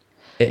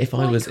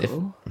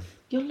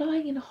 You're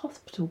lying in a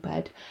hospital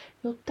bed.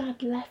 Your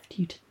dad left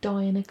you to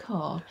die in a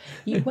car.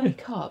 You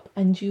wake up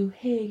and you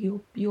hear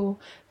your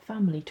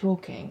family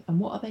talking. And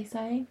what are they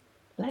saying?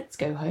 "Let's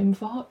go home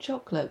for hot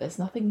chocolate. There's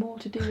nothing more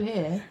to do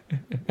here."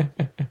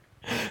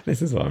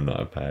 This is why I'm not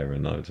a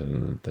parent. I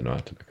don't know how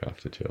to look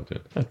after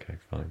children. Okay,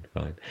 fine.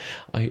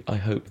 I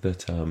hope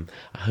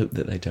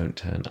that they don't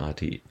turn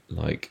Artie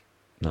like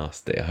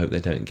nasty. I hope they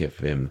don't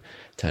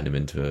turn him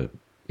into a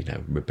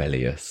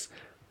rebellious,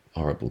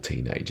 horrible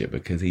teenager,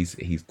 because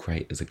he's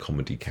great as a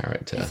comedy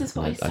character. This is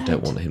what I said. I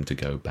don't want him to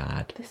go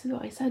bad. This is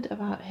what I said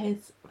about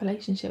his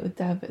relationship with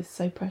Dev is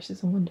so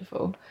precious and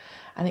wonderful,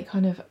 and it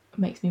kind of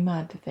makes me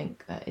mad to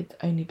think that it's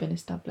only been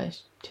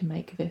established to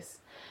make this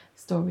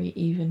story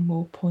even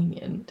more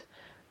poignant,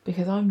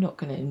 because I'm not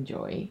going to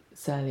enjoy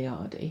Surly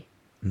Artie.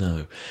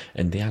 No,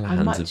 and the Alahans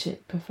I much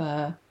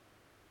prefer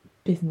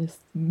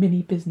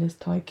mini business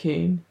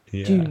tycoon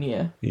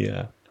junior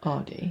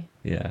Artie.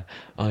 Yeah,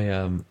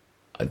 the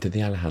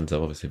Alahans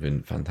have obviously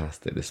been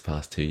fantastic this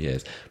past 2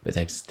 years, but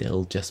they've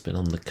still just been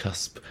on the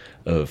cusp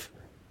of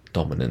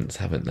dominance,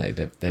 haven't they?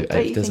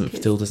 It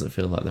still doesn't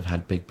feel like they've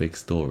had big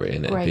story,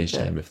 and it'd be a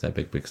shame if their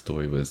big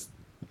story was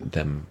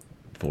them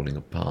falling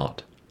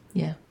apart.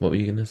 Yeah. What were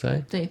you going to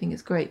say? Don't you think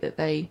it's great that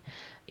they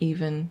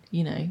even,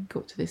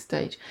 got to this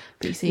stage?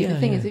 But you see, the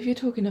thing is, if you're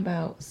talking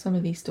about some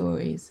of these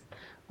stories,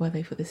 were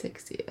they for the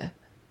 60th?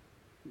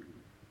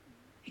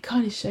 It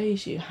kind of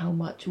shows you how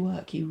much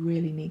work you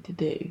really need to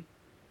do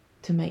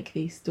to make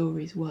these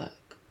stories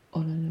work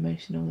on an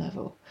emotional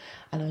level.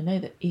 And I know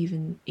that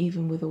even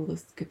with all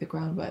the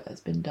groundwork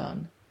that's been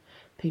done,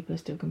 people are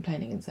still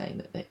complaining and saying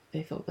that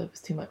they thought there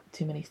was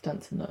too many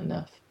stunts and not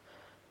enough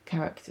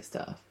character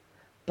stuff.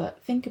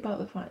 But think about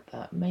the fact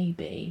that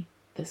maybe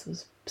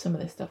some of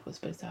this stuff was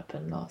supposed to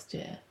happen last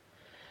year.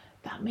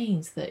 That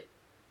means that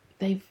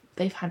they've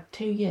had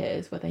 2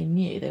 years where they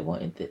knew they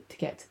wanted it to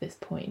get to this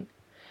point.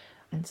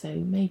 And so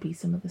maybe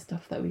some of the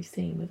stuff that we've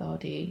seen with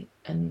Artie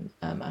and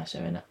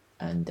Asher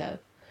and Dev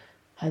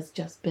has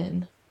just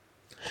been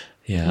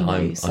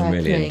I'm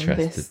really interested.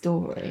 This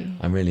story.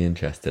 I'm really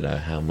interested in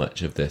how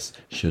much of this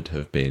should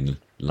have been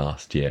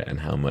last year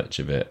and how much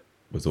of it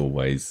was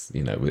always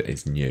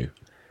is new.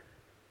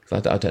 I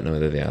don't know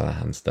whether the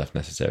Alahan stuff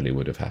necessarily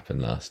would have happened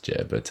last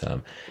year, but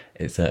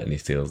it certainly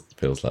feels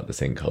like the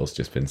sinkhole's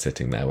just been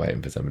sitting there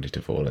waiting for somebody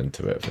to fall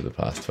into it for the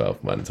past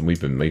 12 months. And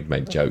we've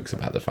made jokes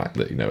about the fact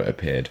that, it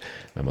appeared,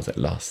 when was it,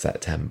 last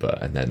September,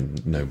 and then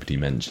nobody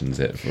mentions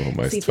it for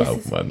almost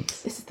 12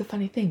 months. This is the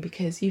funny thing,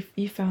 because you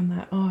found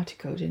that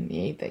article, didn't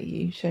you, that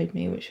you showed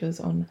me, which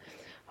was on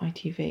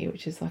ITV,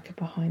 which is like a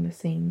behind the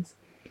scenes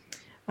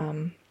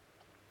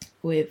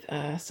with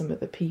some of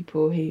the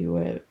people who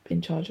were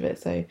in charge of it.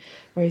 So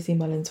Rosie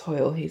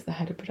Mullins-Hoyle, who's the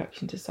head of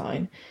production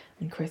design,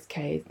 and Chris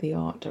Kay is the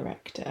art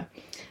director.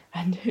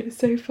 And it was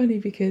so funny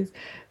because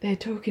they're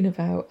talking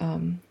about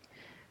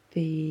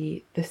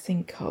the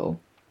sinkhole,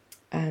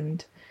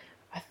 and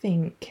I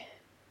think,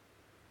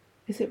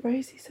 is it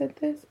Rosie said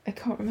this? I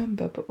can't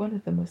remember, but one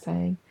of them was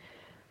saying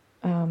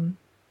I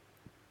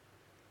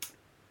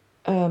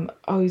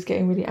was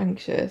getting really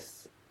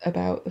anxious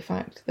about the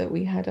fact that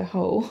we had a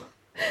hole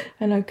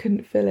and I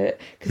couldn't fill it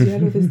because we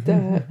had all this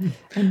dirt,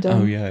 and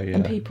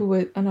and people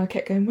were, and I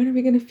kept going, when are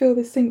we going to fill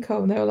this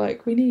sinkhole? And they were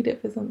like, we need it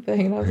for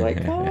something, and I was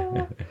like,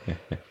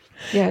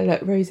 yeah,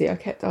 look, Rosie, I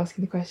kept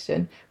asking the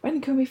question,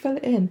 when can we fill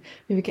it in?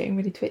 We were getting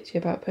really twitchy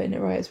about putting it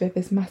right, as we have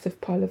this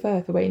massive pile of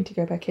earth waiting to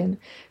go back in.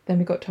 Then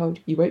we got told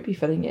you won't be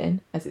filling it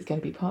in, as it's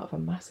going to be part of a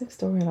massive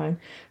storyline.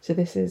 So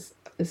this is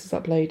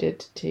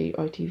uploaded to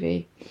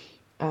ITV.com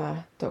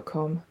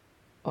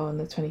on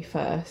the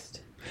 21st.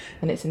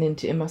 And it's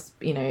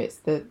it's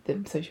the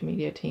social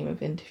media team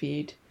have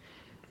interviewed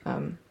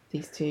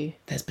these two.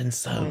 There's been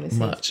so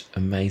much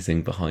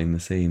amazing behind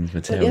the scenes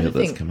material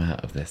that's come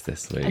out of this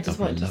week. I just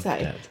wanted to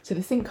say, so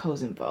the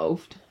sinkhole's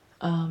involved,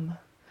 the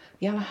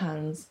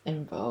Alahans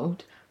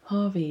involved,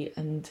 Harvey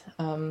and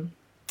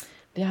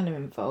Diana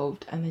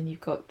involved, and then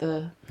you've got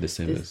the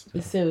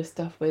sewer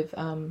stuff with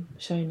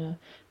Shona,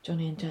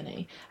 Johnny and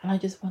Jenny. And I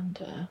just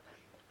wonder,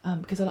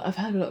 because I've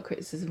heard a lot of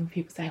criticism of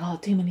people saying,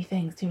 too many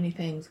things,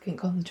 I couldn't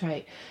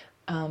concentrate.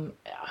 I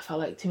felt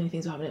like too many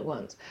things were happening at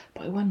once.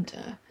 But I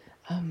wonder,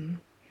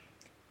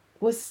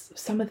 was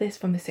some of this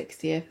from the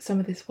 60th, some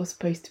of this was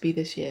supposed to be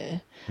this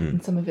year,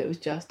 and some of it was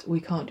just,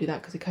 we can't do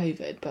that because of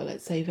COVID, but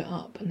let's save it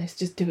up and let's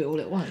just do it all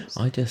at once.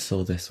 I just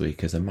saw this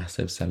week as a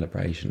massive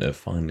celebration of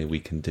finally we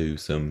can do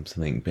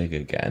something big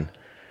again.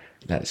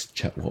 Let's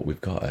check what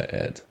we've got at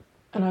it.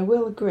 And I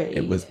will agree.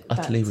 It was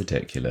utterly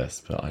ridiculous,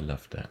 but I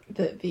loved it.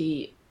 That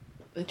the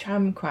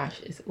tram crash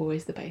is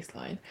always the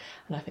baseline,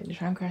 and I think the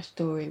tram crash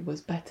story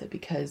was better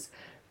because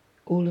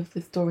all of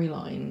the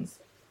storylines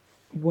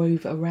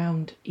wove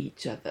around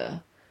each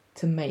other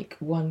to make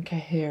one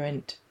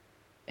coherent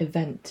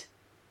event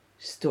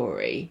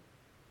story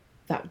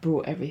that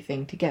brought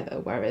everything together,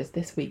 whereas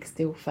this week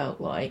still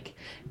felt like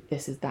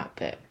this is that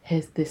bit,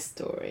 here's this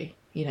story,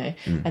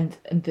 and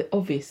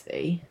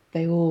obviously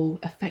they all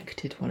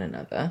affected one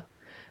another,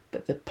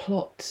 but the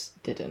plots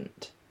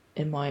didn't.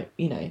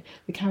 The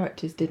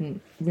characters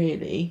didn't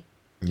really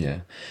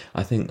Yeah,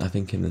 I think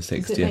in the Does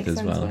it 60th make as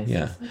sense well. what I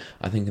Yeah, said?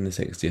 I think in the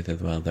 60th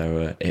as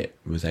well, it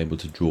was able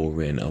to draw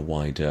in a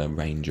wider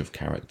range of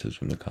characters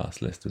from the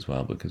cast list as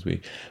well, because we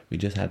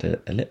just had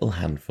a little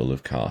handful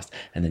of cast,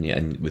 and then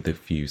and with a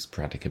few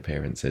sporadic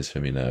appearances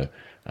from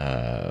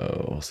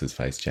what's his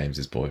face,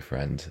 James's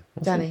boyfriend,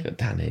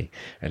 Danny,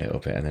 a little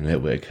bit, and then a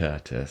little bit of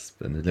Curtis,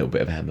 and a little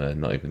bit of Emma,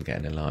 not even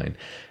getting a line.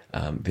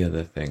 The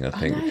other thing, I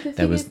think, I know, the there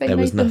thing was is they there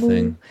was made them all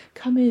nothing.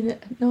 come in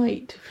at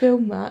night to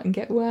film that and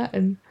get wet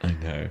and... I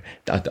know.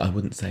 I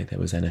wouldn't say there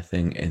was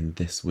anything in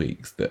this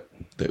week's that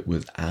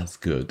was as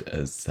good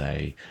as,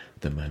 say,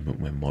 the moment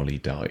when Molly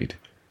died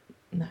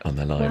No. on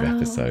the live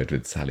episode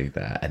with Sally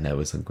there, and there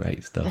was some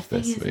great stuff The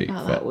this thing is week.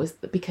 about that was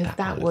because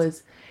that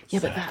was yeah,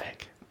 so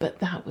but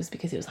that was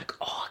because it was like,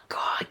 oh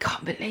god, I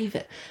can't believe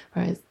it.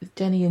 Whereas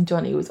Jenny and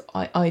Johnny was,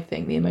 I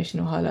think, the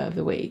emotional highlight of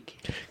the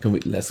week. Can we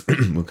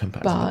we'll come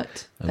back to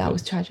that. But that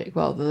was tragic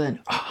rather than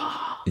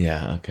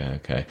Yeah,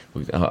 okay.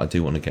 I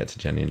do want to get to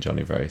Jenny and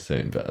Johnny very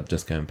soon, but I'm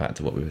just going back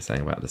to what we were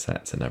saying about the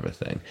sets and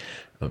everything.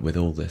 With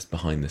all this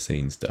behind the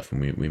scenes stuff,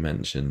 and we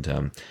mentioned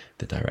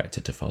the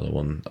director to follow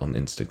on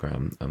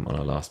Instagram on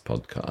our last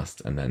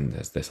podcast, and then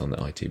there's this on the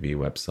ITV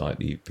website.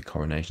 The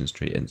Coronation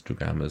Street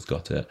Instagram has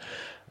got it.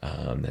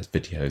 There's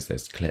videos,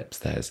 there's clips,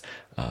 there's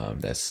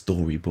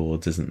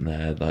storyboards, isn't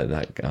there?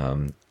 Like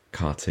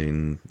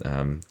cartoon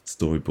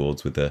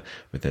storyboards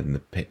within the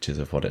pictures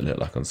of what it looked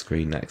like on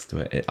screen next to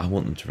it. I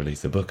want them to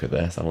release a book of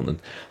this. I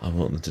want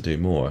them to do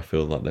more. I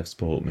feel like they've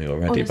spoiled me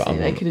already. Honestly,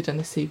 they could have done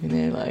a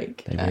souvenir they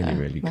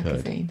really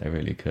magazine. could. They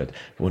really could.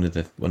 One of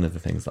the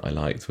things that I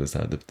liked was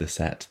the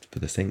set for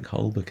the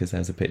sinkhole, because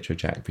there's a picture of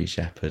Jack B.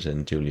 Shepherd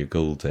and Julia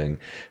Goulding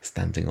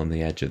standing on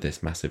the edge of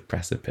this massive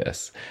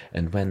precipice,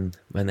 and when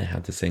they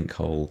had the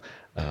sinkhole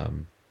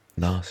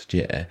last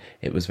year,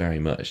 it was very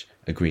much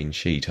a green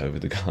sheet over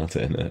the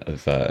garden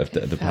of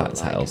the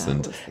Platt's house,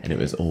 and it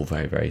was all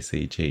very, very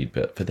CG'd.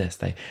 But for this,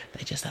 they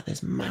just had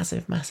this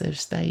massive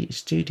stage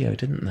studio,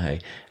 didn't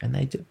they? And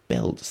they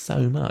built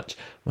so much.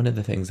 One of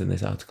the things in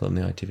this article on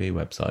the ITV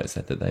website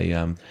said that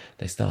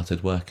they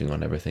started working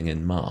on everything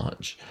in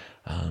March,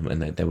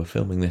 and they were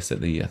filming this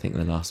at I think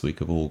the last week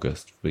of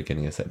August,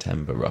 beginning of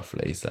September,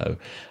 roughly. So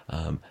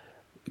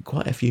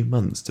quite a few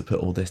months to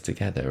put all this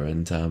together,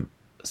 and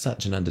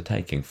such an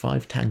undertaking.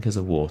 5 tankers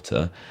of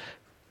water,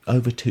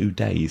 over 2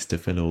 days to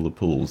fill all the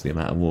pools, the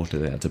amount of water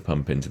they had to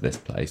pump into this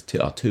place.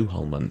 2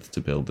 whole months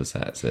to build the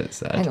sets, it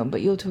said. Hang on,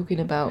 but you're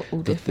talking about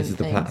all different This is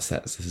the things. Platt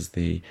sets, this is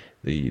the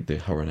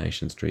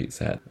Coronation Street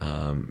set.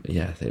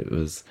 Yeah, it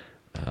was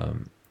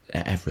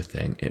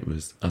everything. It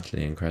was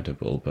utterly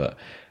incredible, but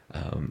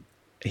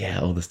yeah,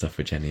 all the stuff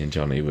with Jenny and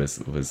Johnny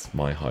was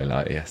my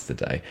highlight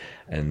yesterday.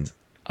 And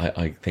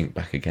I think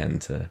back again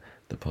to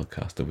the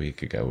podcast a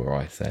week ago where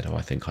I said,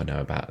 I think I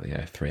know about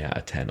 3 out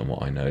of 10 on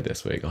what I know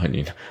this week. I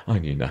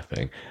knew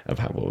nothing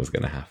about what was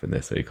going to happen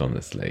this week.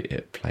 Honestly,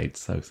 it played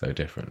so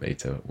differently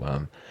to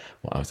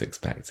what I was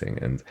expecting,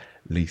 and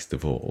least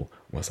of all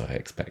was I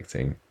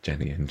expecting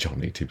Jenny and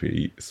Johnny to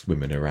be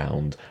swimming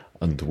around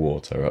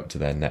underwater up to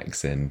their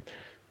necks in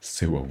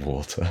sewer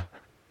water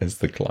as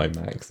the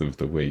climax of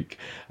the week,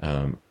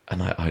 and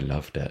I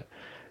loved it.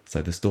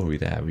 So the story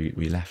there,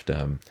 we left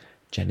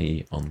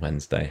Jenny on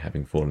Wednesday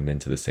having fallen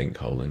into the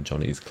sinkhole, and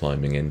Johnny's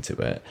climbing into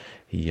it.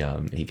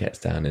 He gets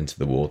down into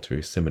the water,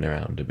 he's swimming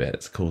around a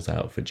bit, calls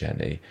out for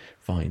Jenny,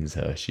 finds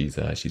her, she's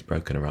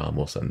broken her arm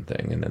or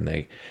something, and then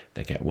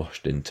they get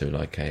washed into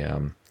like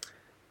a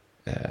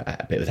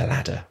bit with a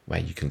ladder where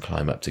you can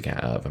climb up to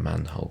get out of a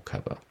manhole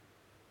cover.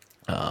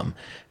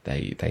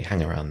 They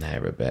hang around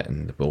there a bit,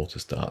 and the water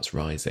starts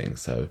rising,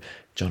 so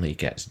Johnny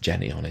gets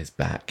Jenny on his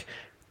back,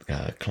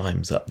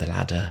 climbs up the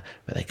ladder,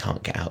 but they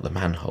can't get out the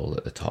manhole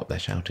at the top. They're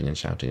shouting,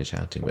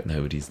 but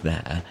nobody's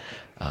there.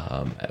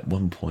 At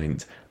one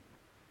point,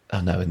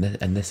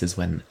 and this is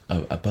when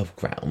above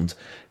ground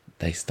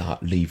they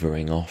start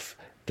levering off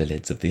the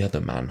lids of the other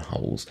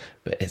manholes,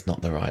 but it's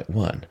not the right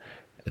one.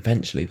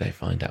 Eventually they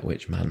find out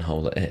which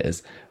manhole it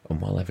is,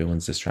 and while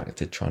everyone's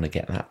distracted trying to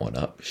get that one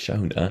up,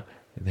 Shona,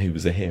 who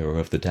was a hero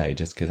of the day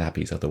just because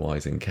Abby's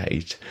otherwise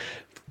engaged,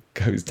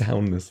 goes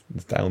down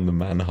the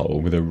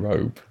manhole with a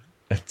rope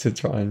to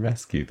try and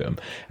rescue them.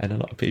 And a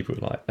lot of people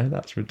were like, oh,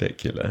 that's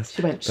ridiculous.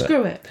 She went,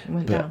 screw it, and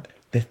went down.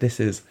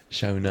 This is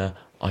Shona.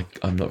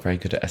 I'm not very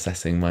good at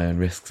assessing my own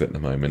risks at the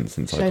moment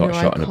since I got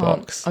shot in a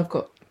box. I've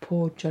got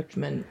poor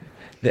judgment.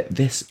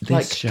 This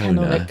like Shona,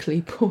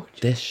 canonically poor.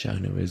 This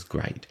Shona is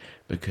great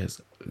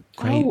because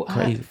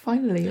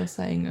finally you're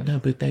saying no,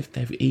 but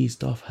they've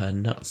eased off her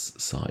nuts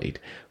side.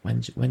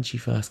 When she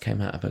first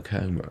came out of her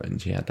coma and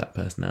she had that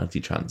personality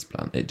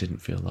transplant, it didn't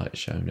feel like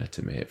Shona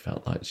to me. It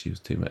felt like she was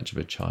too much of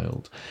a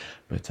child.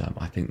 But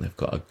I think they've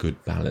got a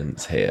good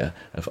balance here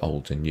of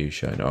old and new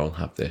Shona. I'll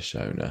have this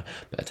Shona.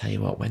 But I tell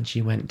you what, when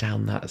she went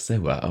down that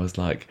sewer, I was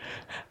like,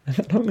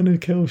 they're not going to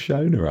kill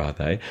Shona, are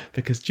they?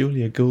 Because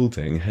Julia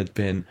Goulding had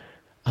been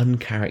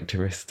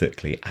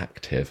uncharacteristically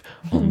active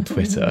on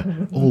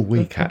Twitter all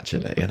week,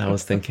 actually. And I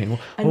was thinking,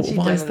 well,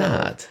 why is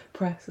that?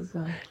 Press as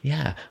well.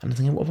 Yeah, and I'm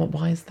thinking,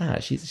 why is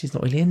that? She's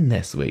not really in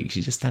this week.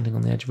 She's just standing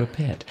on the edge of a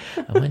pit.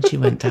 And when she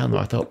went down there,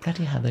 I thought,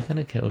 bloody hell, they're going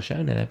to kill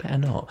Shona. They better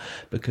not.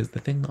 Because the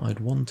thing that I'd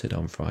wanted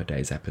on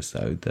Friday's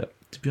episode that,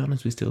 to be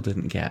honest, we still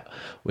didn't get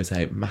was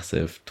a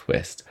massive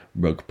twist,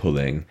 rug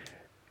pulling,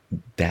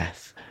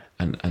 death.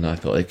 And I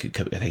thought,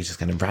 are they just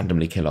going to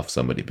randomly kill off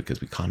somebody? Because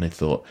we kind of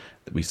thought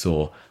that we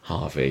saw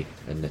Harvey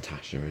and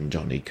Natasha and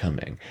Johnny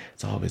coming.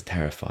 So I was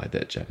terrified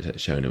that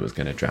Shona was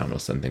going to drown or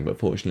something. But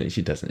fortunately,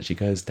 she doesn't. She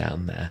goes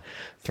down there,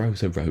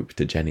 throws a rope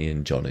to Jenny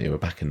and Johnny, who are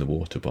back in the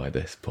water by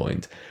this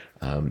point.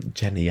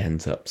 Jenny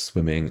ends up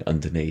swimming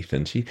underneath,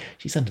 and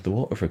she's under the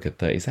water for a good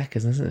 30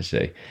 seconds, isn't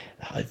she?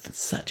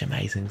 Such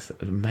amazing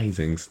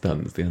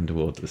stunts, the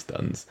underwater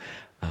stunts.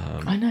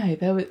 I know,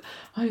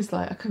 I was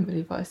like, I couldn't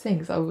believe what I was seeing,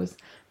 because I was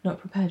not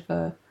prepared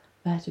for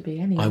there to be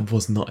any. I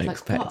was not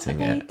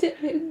expecting it.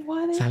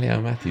 Sally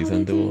Ann Matthews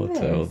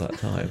underwater all that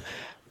time.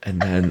 And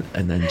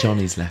then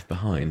Johnny's left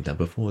behind. Now,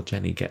 before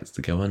Jenny gets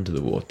to go under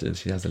the water,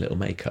 she has a little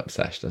makeup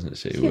sesh, doesn't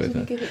she? With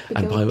her,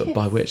 and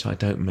by which I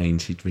don't mean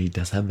she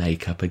redoes her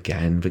makeup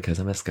again because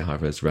her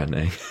mascara's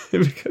running.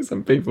 Because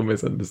some people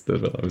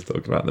misunderstood when I was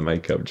talking about the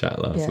makeup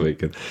chat last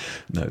week. And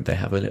no, they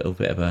have a little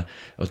bit of a.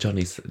 Well,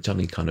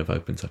 Johnny kind of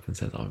opens up and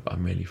says,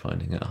 "I'm really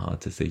finding it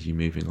hard to see you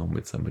moving on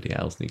with somebody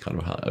else." And he kind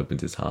of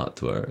opens his heart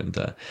to her,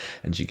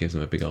 and she gives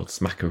him a big old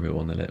smackaroo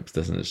on the lips,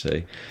 doesn't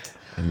she?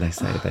 And they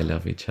say they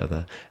love each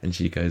other, and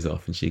she goes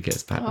off and she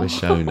gets back with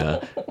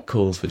Shona,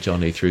 calls for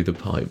Johnny through the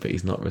pipe, but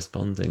he's not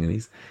responding, and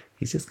he's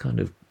just kind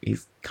of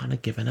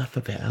given up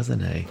a bit,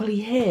 hasn't he? Well,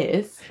 he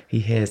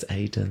hears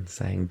Aidan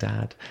saying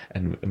 "Dad,"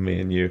 and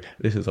me and you.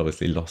 This is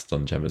obviously lost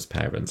on Gemma's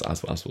parents,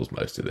 as was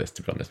most of this,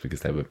 to be honest,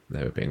 because they were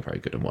being very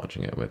good at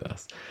watching it with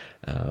us,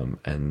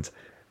 and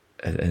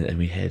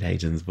we heard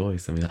Aidan's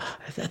voice, and we were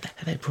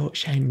like, they brought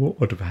Shane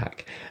Ward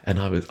back. And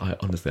I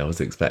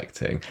was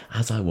expecting,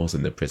 as I was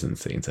in the prison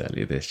scenes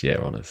earlier this year,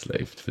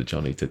 honestly, for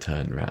Johnny to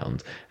turn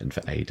around and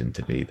for Aidan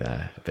to be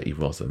there, but he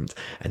wasn't.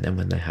 And then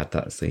when they had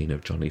that scene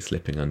of Johnny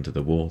slipping under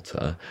the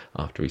water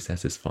after he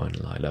says his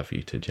final "I love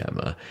you" to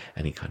Gemma,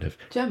 and he kind of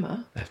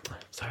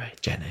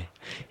Jenny.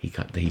 He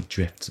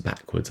drifts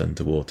backwards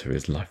underwater,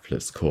 his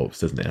lifeless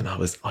corpse, doesn't it? And I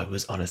was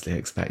honestly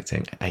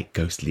expecting a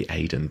ghostly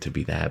Aidan to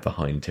be there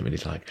behind him, and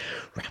he's like,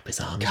 wrap his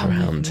arms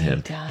around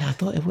him. Yeah, I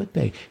thought it would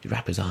be. He'd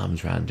wrap his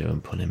arms around him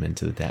and pull him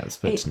into the depths,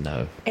 but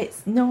no.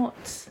 It's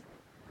not.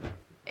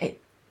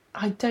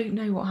 I don't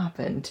know what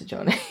happened to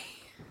Johnny.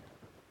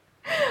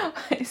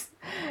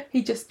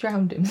 He just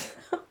drowned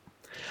himself.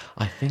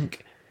 I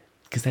think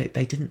because it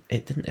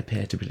didn't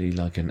appear to be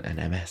like an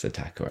MS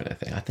attack or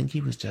anything. I think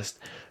he was just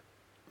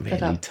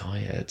really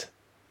tired.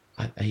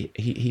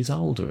 He's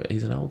older.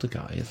 He's an older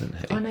guy, isn't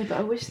he? I know, but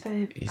I wish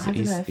I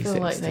feel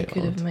like they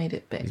could have made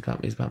it big.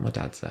 He's about my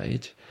dad's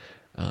age.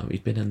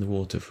 He'd been in the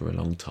water for a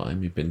long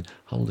time. He'd been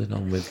holding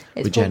on with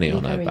Jenny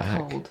on her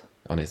back,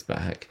 on his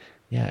back.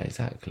 Yeah,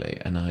 exactly.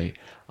 And I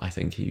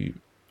think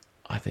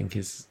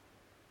his.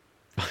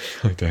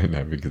 I don't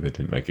know because they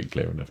didn't make it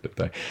clear enough, did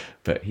they?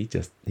 But he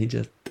just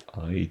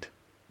died.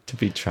 To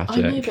be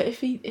tragic. I know, but if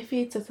he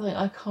had said something,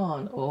 I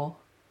can't, or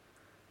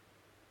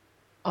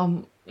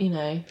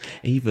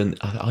even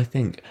I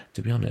think,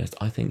 to be honest,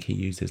 I think he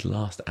used his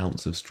last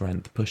ounce of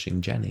strength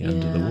pushing Jenny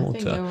under the water. I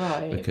think you're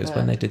right, because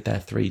when they did their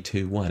 3,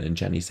 2, 1, and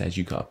Jenny says,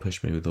 "You got to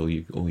push me with all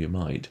your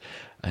might,"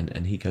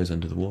 and he goes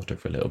under the water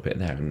for a little bit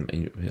there, and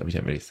we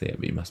don't really see it,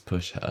 but you must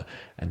push her,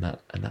 and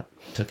that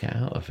took it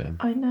out of him.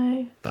 I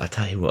know. But I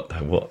tell you what,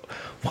 though,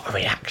 what a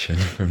reaction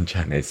from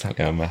Jenny. Sally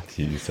Ann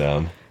Matthews.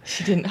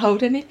 She didn't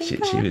hold anything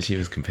back. She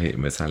was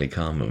competing with Sally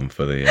Carman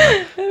for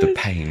the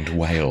pained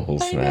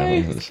whales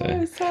there, wasn't she? It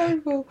was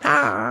horrible.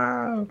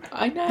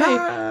 I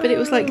know, but it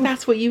was like,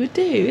 that's what you would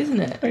do,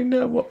 isn't it? I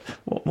know.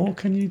 What more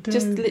can you do?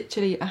 Just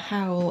literally a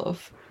howl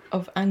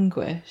of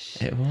anguish.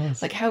 It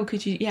was. Like, how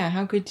could you? Yeah,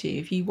 how could you?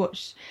 If you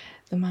watched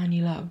the man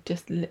you love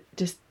just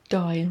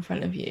die in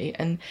front of you,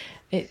 and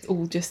it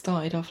all just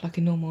started off like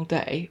a normal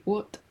day.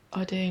 What?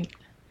 I don't.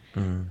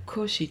 Of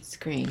course she'd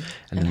scream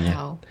and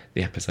howl.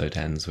 The episode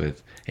ends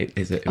with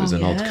it was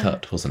an odd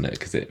cut, wasn't it?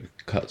 Because it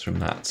cuts from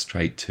that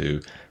straight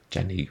to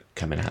Jenny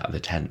coming out of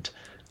the tent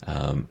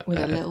with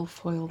a little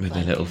foil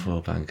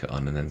blanket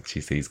on, and then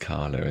she sees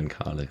Carla, and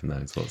Carla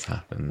knows what's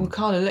happened. Well,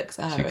 Carla looks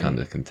at her. She kind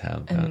of can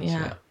tell. And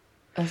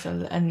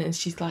and then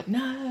she's like,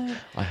 "No."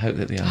 I hope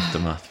that the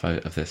aftermath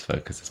of this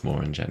focuses more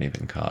on Jenny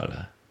than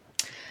Carla.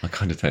 I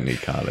kind of don't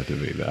need Carla to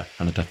be there.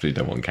 And I definitely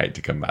don't want Kate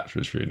to come back for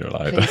his funeral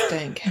either. Please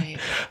don't, Kate.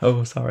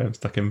 Oh, sorry, I'm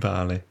stuck in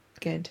Bali.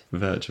 Good.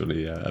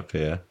 Virtually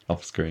appear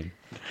off screen.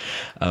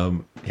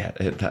 Were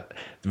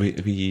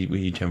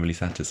you generally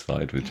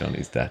satisfied with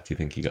Johnny's death? Do you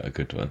think he got a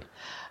good one?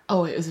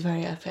 Oh, it was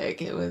very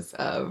epic. It was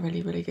a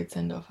really, really good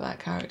send-off for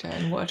that character,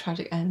 and what a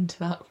tragic end to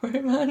that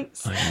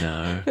romance. I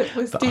know. It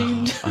was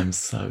doomed. I'm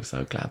so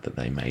glad that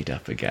they made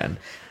up again.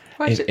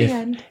 Right at the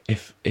end.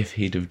 If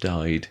he'd have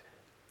died...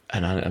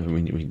 And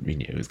we knew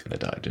he was going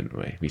to die, didn't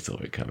we? We saw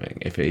it coming.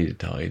 If he had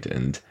died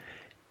and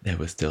there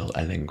was still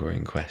a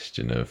lingering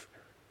question of,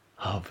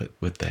 oh, but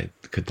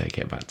could they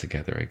get back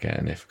together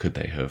again? Could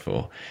they have,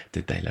 or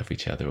did they love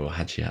each other, or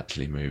had she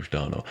actually moved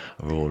on,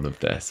 or all of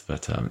this?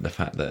 But the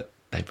fact that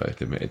they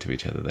both admitted to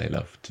each other they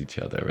loved each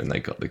other and they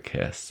got the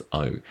kiss,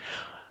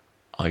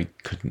 I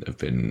couldn't have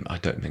been. I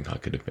don't think I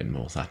could have been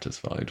more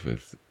satisfied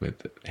with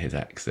his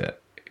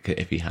exit.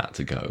 If he had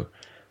to go,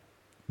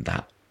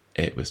 that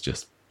it was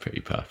just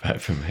pretty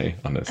perfect for me,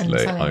 honestly. And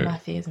Sally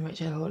Matthews and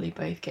Richard Hawley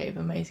both gave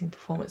amazing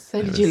performances.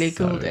 So did Julia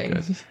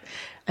Goulding.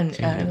 And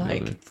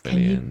like, can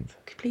you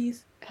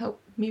please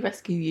help me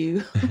rescue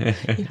you?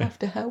 You have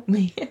to help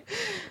me.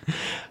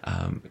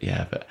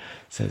 Yeah, but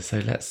so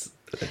let's.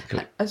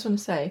 I just want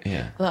to say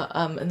that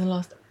in the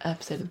last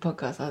episode of the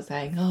podcast I was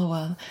saying, oh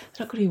well,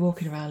 they're not going to be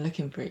walking around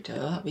looking for each other,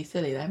 that'd be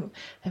silly. They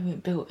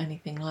haven't built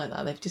anything like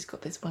that. They've just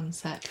got this one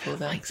set for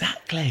them.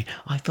 Exactly.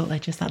 I thought they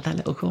just had that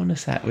little corner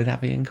set with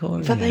Abby and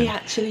Corey. But they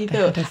actually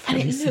built, and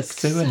it looked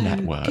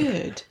so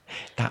good.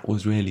 That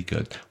was really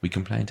good. We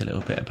complained a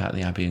little bit about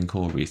the Abby and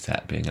Corey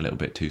set being a little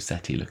bit too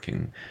setty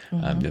looking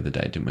the other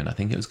day, didn't we? And I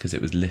think it was because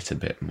it was lit a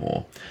bit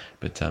more.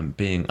 But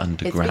being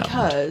underground... It's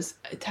because,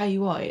 I tell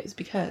you why, it's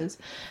because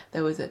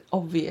there was an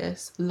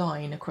obvious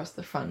line across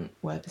the front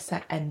where the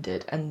set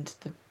ended and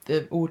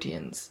the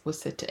audience was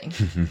sitting.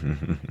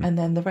 And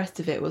then the rest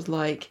of it was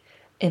like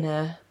in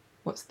a...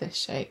 What's this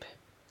shape?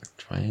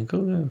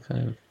 Triangle,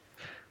 kind of.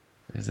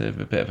 There's a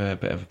bit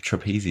of a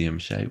trapezium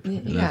shape.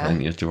 Yeah, I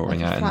think you're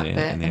drawing like out in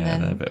the air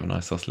there, a bit of an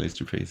isosceles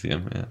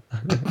trapezium. Yeah.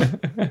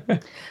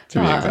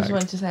 I just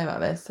wanted to say about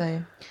this.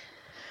 So,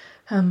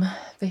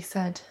 they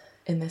said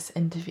in this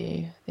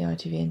interview, the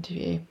ITV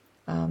interview,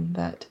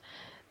 that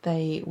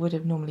they would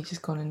have normally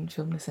just gone and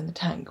filmed this in a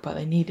tank, but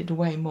they needed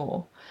way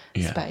more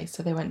space.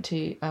 So they went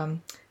to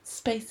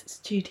Space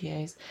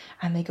Studios,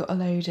 and they got a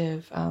load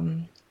of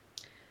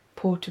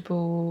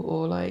portable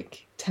or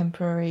like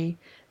temporary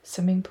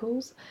swimming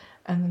pools.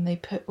 And then they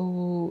put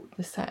all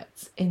the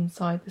sets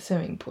inside the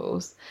swimming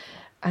pools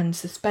and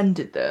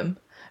suspended them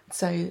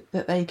so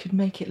that they could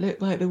make it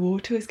look like the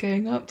water was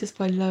going up just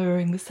by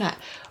lowering the set.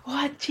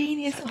 What a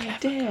genius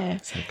idea.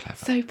 So clever.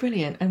 So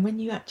brilliant. And when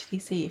you actually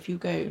see, if you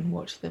go and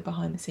watch the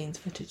behind the scenes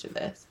footage of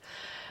this,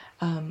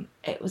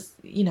 it was,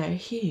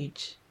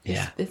 huge.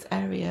 This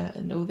area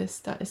and all this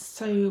stuff is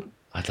so...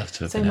 I'd love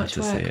to have so much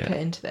work put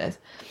into this.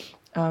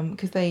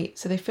 Because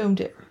they filmed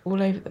it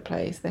all over the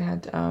place. They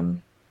had...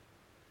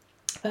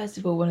 First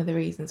of all, one of the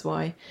reasons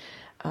why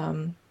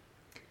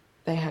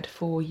they had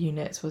 4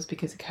 units was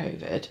because of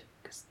COVID.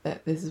 Because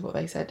this is what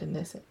they said in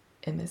this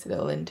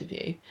little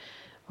interview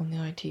on the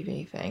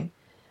ITV thing.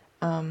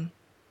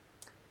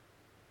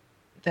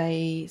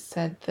 They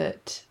said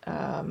that...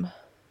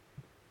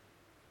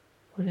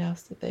 what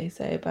else did they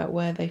say about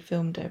where they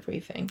filmed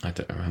everything? I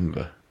don't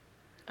remember.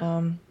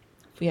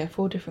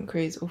 4 different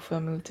crews all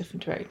filming with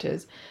different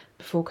directors.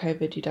 Before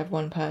COVID, you'd have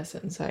one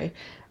person. So...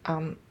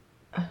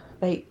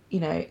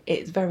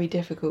 it's very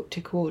difficult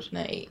to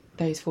coordinate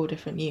those 4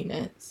 different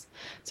units.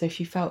 So if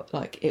you felt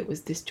like it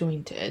was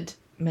disjointed,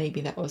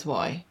 maybe that was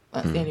why.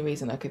 That's the only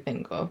reason I could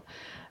think of,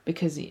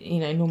 because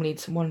normally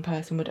one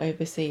person would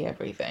oversee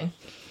everything.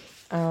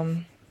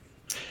 The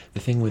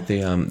thing with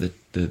the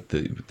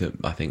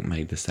I think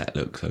made the set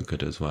look so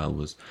good as well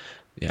was,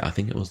 I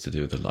think it was to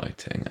do with the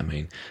lighting. I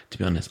mean, to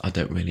be honest, I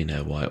don't really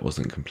know why it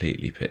wasn't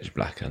completely pitch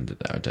black under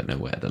there. I don't know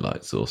where the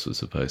light source was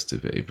supposed to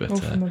be, but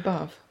from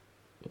above.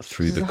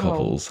 Through the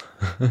cobbles.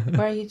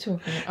 Where are you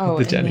talking? Oh,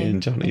 the Jenny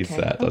and Johnny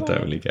set. I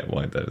don't really get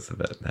why there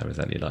was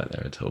any light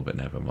there at all, but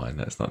never mind.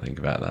 Let's not think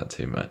about that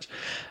too much.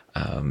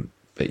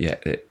 But yeah,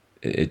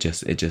 it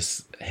just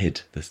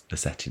hid the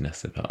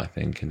settiness of it, I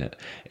think. And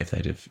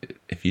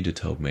if you'd have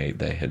told me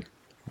they had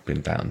been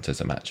down to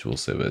some actual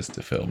sewers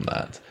to film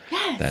that,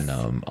 then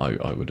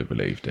I would have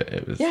believed it.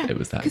 It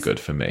was that good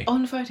for me.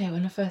 On Friday,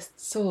 when I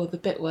first saw the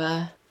bit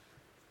where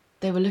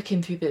they were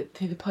looking through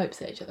the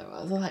pipes at each other,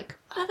 I was like,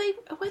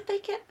 where'd they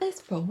get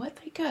this from? Where'd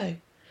they go?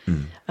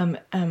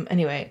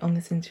 Anyway, on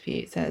this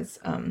interview it says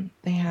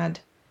they had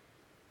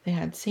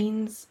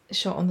scenes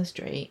shot on the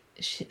street,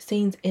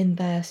 scenes in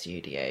their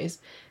studios,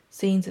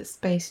 scenes at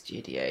Space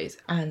Studios,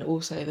 and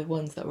also the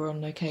ones that were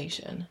on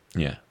location.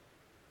 Yeah.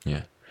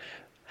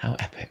 How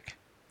epic.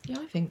 Yeah,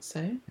 I think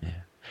so.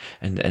 Yeah.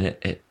 And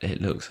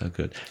it looks so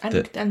good.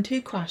 And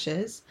 2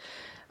 crashes,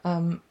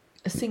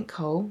 a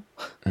sinkhole,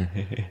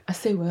 a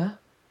sewer,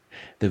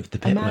 the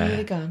bit a man with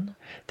a gun.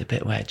 The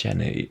bit where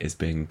Jenny is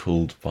being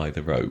pulled by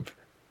the rope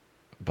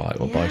by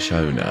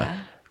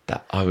Shona,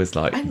 that I was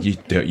like,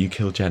 you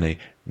kill Jenny.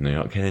 No, you're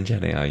not killing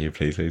Jenny, are you?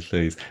 Please, please,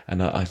 please.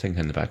 And I think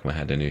in the back of my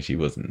head I knew she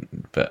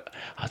wasn't. But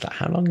I was like,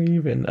 how long have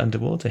you been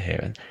underwater here?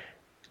 And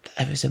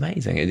it was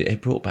amazing.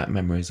 It brought back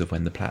memories of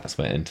when the Platts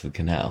went into the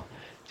canal,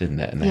 didn't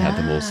it? And they had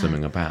them all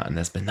swimming about. And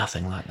there's been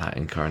nothing like that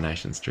in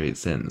Coronation Street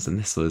since. And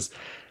this was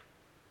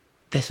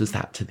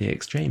that to the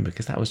extreme,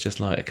 because that was just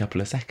like a couple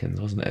of seconds,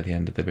 wasn't it, at the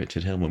end of the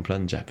Richard Hillman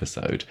plunge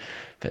episode?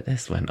 But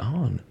this went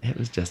on. It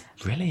was just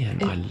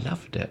brilliant. I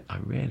loved it. I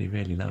really,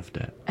 really loved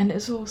it. And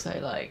it's also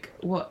like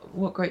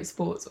what great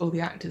sports all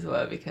the actors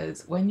were,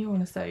 because when you're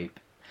on a soap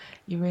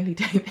you really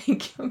don't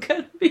think you're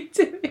going to be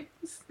doing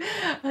this.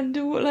 And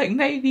like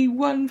maybe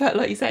one, but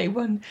like you say,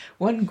 one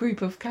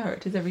group of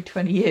characters every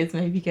 20 years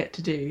maybe get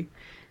to do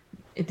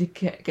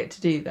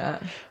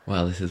that.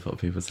 Well, this is what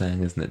people are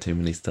saying, isn't it? Too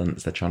many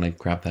stunts. They're trying to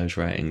grab those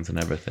ratings and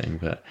everything,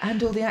 but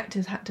and all the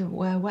actors had to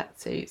wear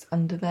wetsuits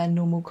under their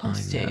normal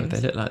costumes. I know,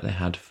 they looked like they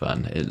had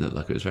fun. It looked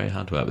like it was very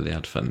hard work, but they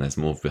had fun. There's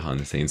more behind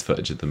the scenes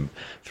footage of them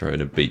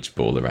throwing a beach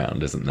ball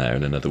around, isn't there?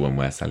 And another one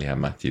where Sally Ann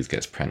Matthews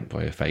gets pranked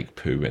by a fake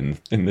poo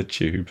in the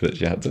tube that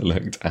she had to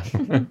look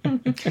down.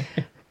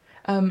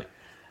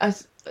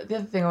 The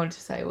other thing I wanted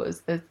to say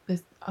was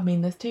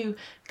there's two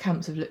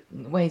camps of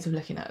ways of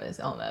looking at this,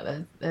 aren't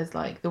there? There's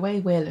like the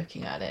way we're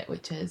looking at it,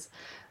 which is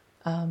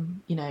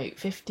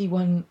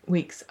 51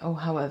 weeks or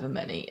how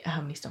many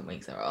stunt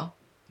weeks there are.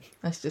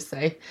 Let's just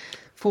say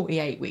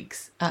 48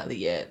 weeks out of the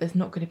year. There's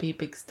not going to be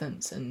big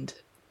stunts and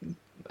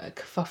a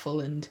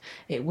kerfuffle, and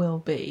it will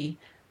be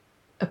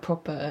a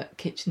proper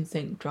kitchen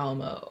sink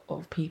drama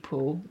of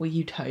people, well,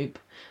 you'd hope,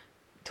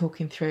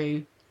 talking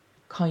through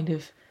kind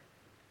of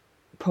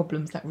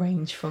problems that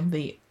range from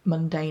the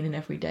mundane and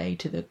everyday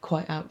to the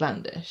quite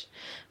outlandish,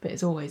 but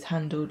it's always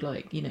handled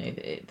like,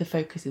 the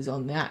focus is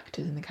on the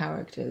actors and the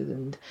characters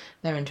and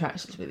their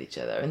interactions with each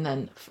other. And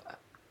then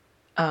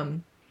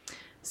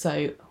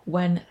so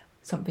when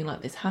something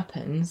like this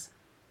happens,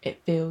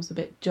 it feels a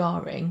bit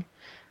jarring,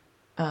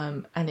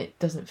 and it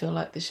doesn't feel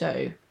like the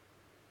show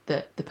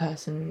that the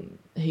person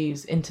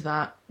who's into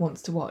that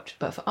wants to watch.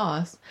 But for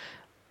us,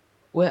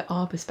 where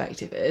our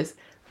perspective is,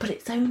 but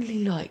it's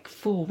only like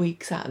 4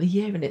 weeks out of the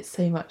year, and it's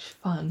so much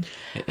fun.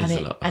 It is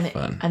a lot of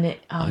fun.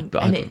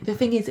 The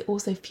thing is, it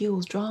also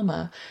fuels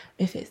drama.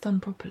 If it's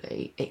done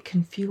properly, it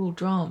can fuel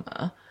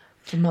drama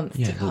for months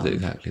to come. Yeah,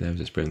 exactly. There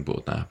was a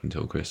springboard now up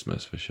until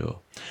Christmas for sure.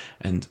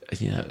 And,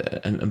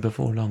 and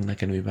before long, they're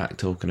going to be back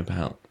talking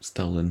about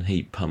stolen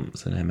heat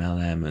pumps and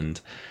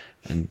MLM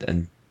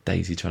and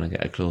Daisy trying to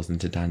get her claws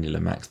into Daniel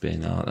and Max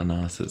being an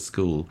arse at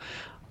school.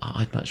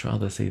 I'd much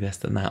rather see this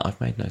than that. I've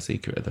made no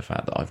secret of the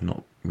fact that I've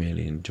not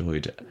really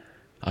enjoyed it.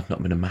 I've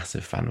not been a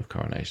massive fan of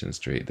Coronation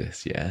Street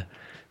this year.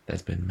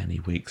 There's been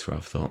many weeks where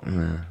I've thought,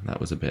 that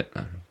was a bit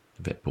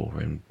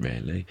boring,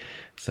 really.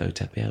 So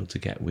to be able to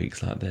get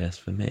weeks like this,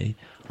 for me,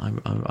 I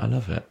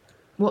love it.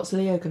 What's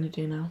Leo going to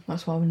do now?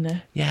 That's what I want to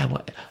know. Yeah,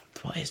 what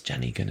is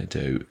Jenny going to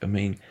do? I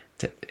mean,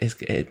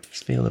 it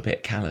feel a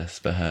bit callous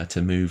for her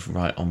to move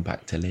right on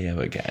back to Leo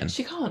again.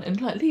 She can't, and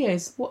like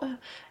Leo's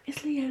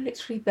is Leo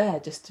literally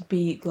there just to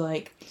be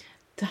like,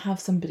 to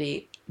have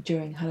somebody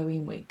during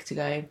Halloween week to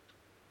go,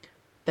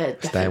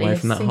 stay away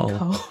from that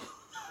hole.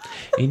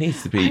 He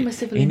needs to be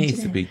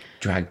to be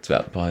dragged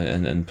up by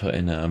and put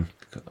in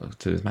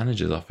to his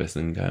manager's office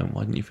and go,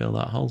 why didn't you fill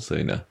that hole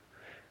sooner?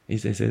 I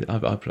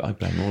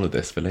blame all of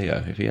this for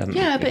Leo. If he hadn't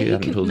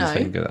pulled his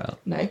finger out,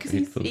 because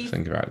he'd pulled his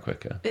finger out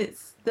quicker.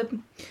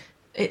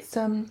 It's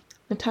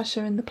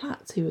Natasha and the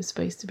Platts who were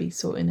supposed to be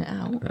sorting it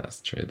out.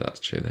 That's true.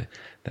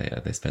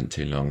 They spent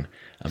too long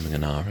umming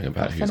and ahhing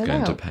about who's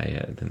going to pay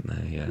it, didn't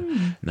they? Yeah.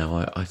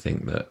 No, I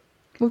think that.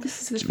 Well, this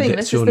is the thing.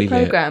 This is the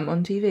programme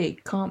on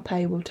TV. Can't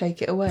pay, we'll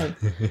take it away.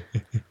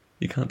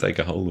 You can't take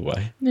a hole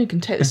away. No, you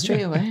can take the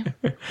street away.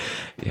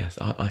 Yes,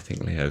 I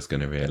think Leo's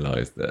going to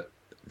realise that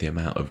the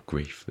amount of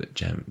grief that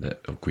Jenny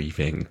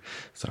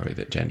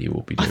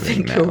will be doing now. I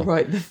think you're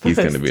right. He's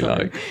going to be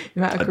like,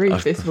 the amount of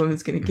grief this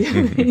woman's going to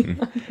give me.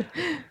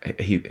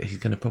 He's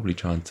going to probably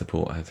try and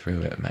support her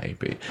through it,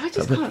 maybe. I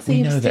just can't see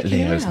him. We know that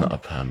Leo's not a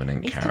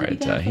permanent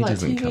character. He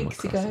doesn't come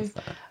across as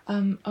that.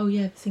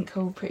 The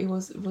sinkhole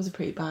was a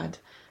pretty bad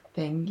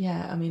thing.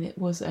 Yeah, I mean, it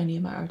was only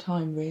a matter of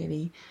time,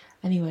 really.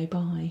 Anyway,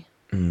 bye.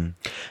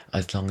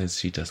 As long as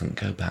she doesn't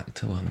go back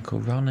to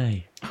Uncle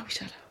Ronnie. Oh,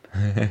 shut up.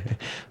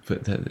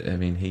 But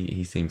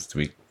he seems to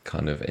be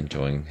kind of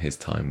enjoying his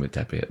time with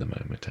Debbie at the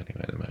moment,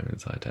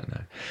 so I don't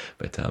know.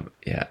 But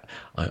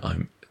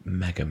I'm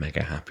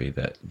mega happy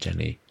that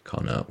Jenny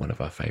Connor, one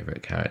of our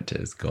favourite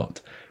characters,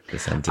 got the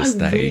centre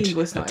stage,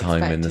 a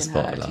time in the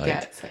spotlight. Her to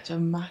get such a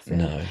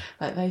massive,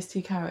 like those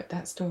two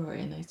that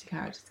story and those two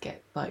characters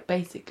get, like,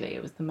 basically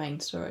it was the main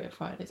story of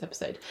Friday's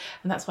episode,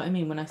 and that's what I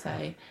mean when I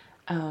say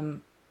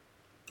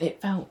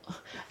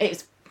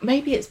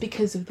maybe it's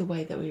because of the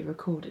way that we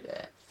recorded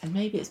it. And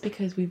maybe it's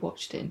because we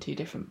watched it in two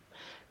different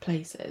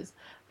places.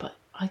 But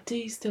I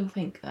do still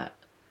think that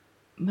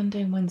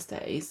Monday and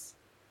Wednesdays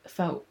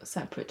felt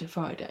separate to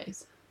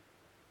Fridays.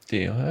 Do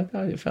you?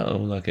 It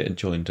felt like it had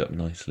joined up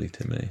nicely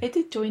to me. It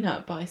did join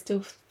up, but I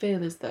still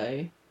feel as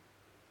though...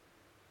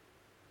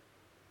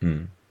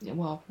 Yeah,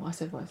 well, I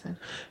said what I said.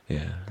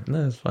 Yeah,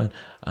 no, it's fine.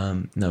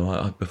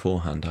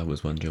 Beforehand I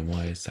was wondering,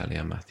 why is Sally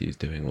Ann Matthews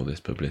doing all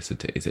this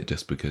publicity? Is it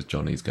just because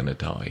Johnny's going to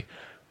die?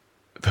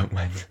 But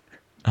when...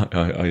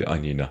 I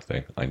knew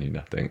nothing.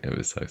 It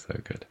was so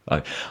good.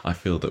 I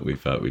feel that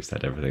we've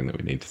said everything that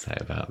we need to say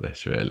about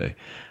this, really.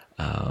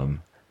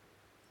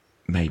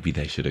 Maybe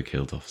they should have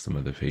killed off some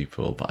of the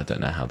people, but I don't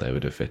know how they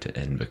would have fit it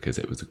in, because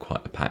it was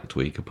quite a packed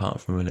week,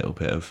 apart from a little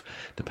bit of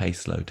the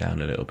pace slowed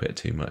down a little bit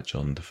too much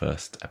on the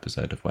first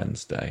episode of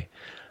Wednesday.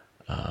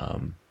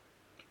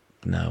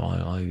 No,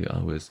 I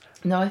was...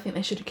 No, I think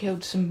they should have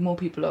killed some more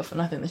people off,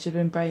 and I think they should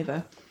have been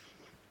braver.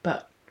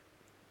 But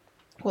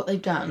what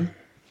they've done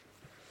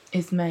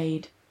is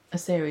made a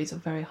series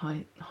of very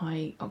high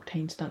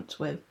octane stunts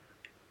with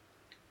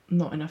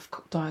not enough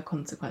dire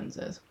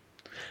consequences.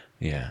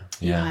 Yeah.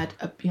 You had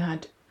a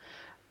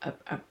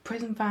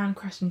prison van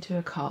crash into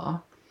a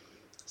car.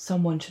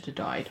 Someone should have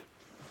died,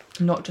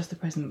 not just the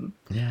prison.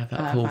 Yeah,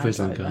 that poor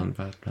prison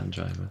van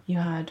driver. You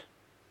had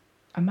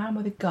a man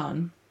with a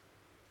gun,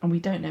 and we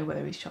don't know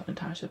whether he's shot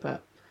Natasha,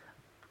 but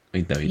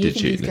he did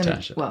shoot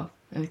Natasha.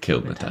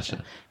 Killed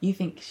Natasha. You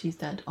think she's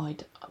dead?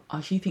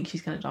 You think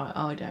she's going to die?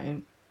 I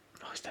don't.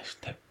 Oh,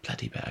 they're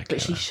bloody better.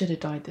 But she should have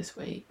died this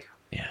week.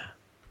 Yeah.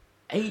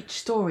 Each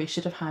story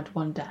should have had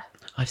one death.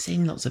 I've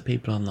seen lots of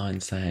people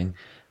online saying,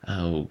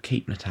 "Oh,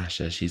 keep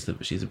Natasha. She's a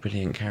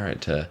brilliant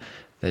character.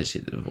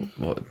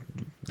 They've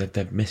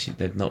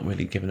not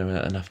really given her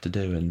enough to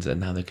do, and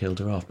now they killed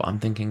her off." But I'm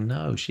thinking,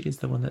 no, she is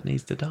the one that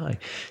needs to die.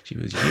 She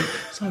was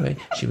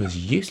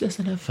useless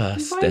in her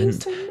first stint. Why are you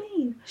so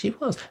mean? She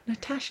was.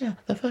 Natasha,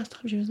 the first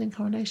time she was in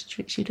Coronation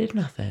Street, she did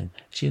nothing.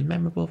 She was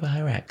memorable for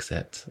her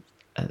exit.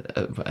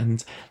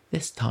 And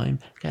this time,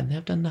 again,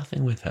 they've done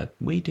nothing with her.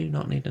 We do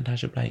not need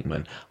Natasha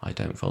Blakeman. I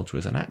don't fault her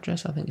as an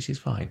actress. I think she's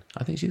fine.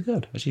 I think she's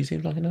good. She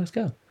seems like a nice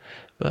girl.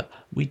 But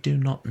we do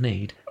not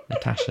need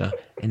Natasha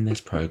in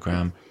this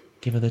programme.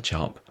 Give her the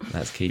chop.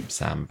 Let's keep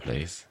Sam,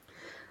 please.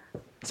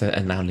 So,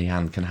 and now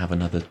Leanne can have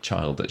another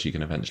child that she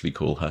can eventually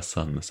call her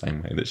son the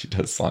same way that she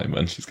does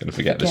Simon. She's going to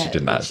forget that she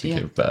didn't actually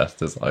give birth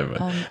to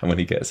Simon. And when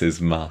he gets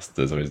his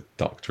master's or his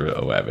doctorate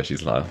or whatever,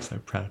 she's like, I'm so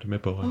proud of my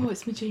boy. Oh,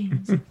 it's my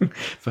genes.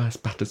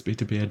 First Battersby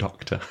to be a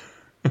doctor.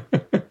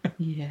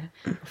 Yeah,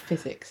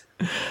 physics.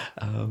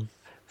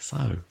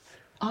 So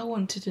I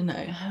wanted to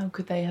know, how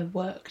could they have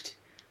worked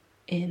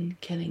in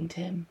killing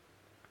Tim?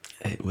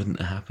 It wouldn't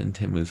have happened.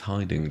 Tim was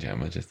hiding,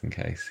 Gemma, just in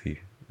case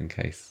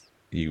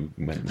you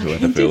went to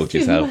Weatherfield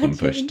yourself and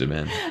pushed him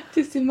in.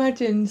 Just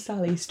imagine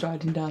Sally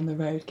striding down the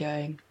road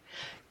going,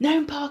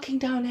 "No parking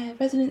down here,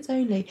 residents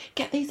only.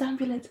 Get these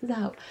ambulances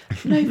out.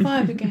 No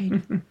fire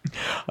brigade."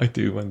 I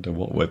do wonder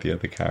what were the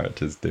other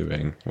characters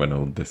doing when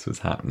all this was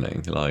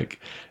happening.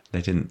 Like,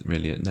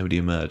 nobody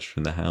emerged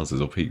from the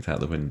houses or peeked out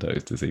the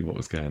windows to see what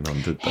was going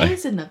on, did they?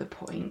 Here's another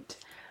point.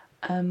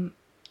 I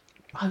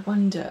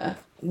wonder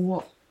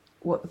what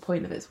the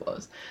point of this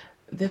was.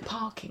 The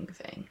parking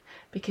thing,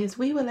 because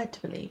we were led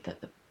to believe that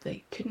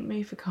they couldn't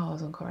move for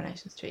cars on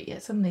Coronation Street,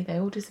 yet suddenly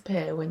they all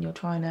disappear when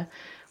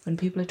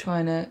people are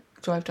trying to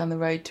drive down the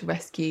road to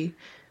rescue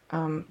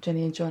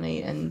Jenny and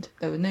Johnny, and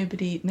there was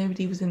nobody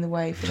was in the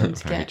way for them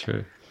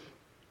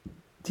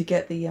to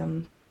get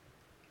the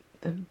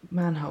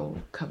manhole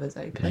covers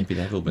open. Maybe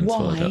they've all been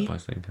swallowed up by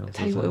sinkholes.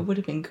 Tell you what, it would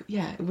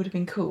have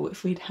been cool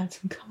if we'd had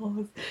some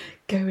cars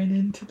going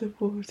into the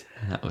water.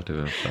 That would have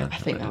been fun. I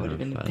think that would have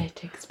been a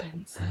bit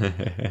expensive.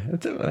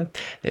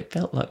 It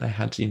felt like they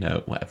had,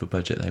 whatever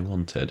budget they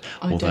wanted,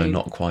 although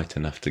not quite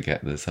enough to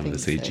get some of the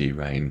CG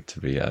rain to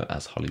be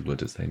as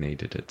Hollywood as they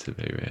needed it to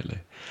be,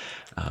 really.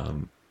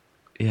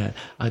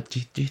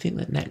 Do you think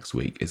that next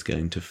week is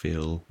going to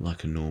feel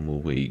like a normal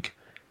week?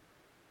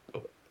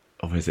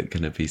 Or is it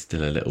going to be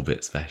still a little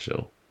bit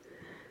special?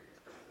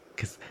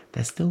 Because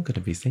there's still going to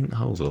be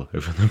sinkholes all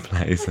over the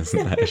place,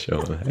 isn't there,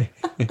 surely?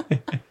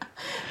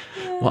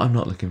 What I'm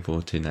not looking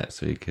forward to next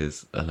week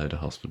is a load of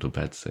hospital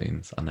bed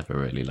scenes. I never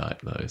really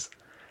like those.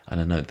 And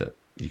I know that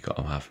you got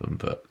to have them,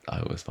 but I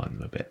always find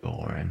them a bit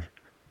boring.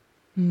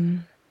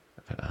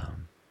 But,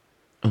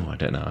 I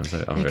don't know.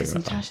 Because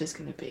Natasha's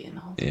going to be in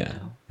the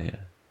hospital. Yeah.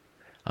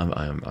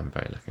 I'm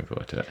very looking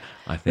forward to it.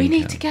 I think we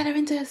need to get her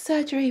into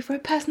surgery for a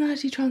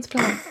personality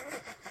transplant.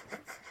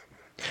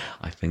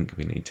 I think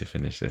we need to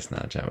finish this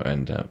now, Gemma,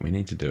 and we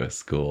need to do a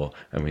score,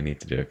 and we need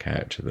to do a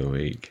character of the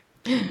week.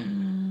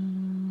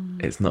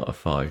 It's not a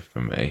 5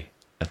 from me,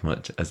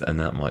 and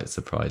that might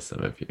surprise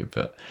some of you,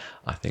 but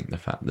I think the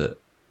fact that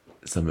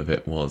some of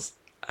it was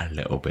a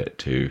little bit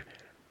too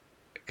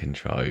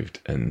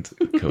contrived and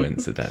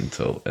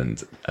coincidental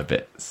and a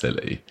bit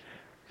silly.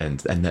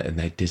 And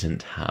they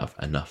didn't have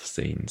enough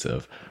scenes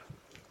of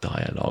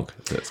dialogue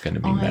that's going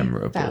to be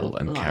memorable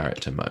and like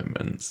character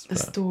moments. The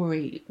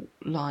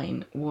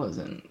storyline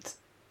wasn't.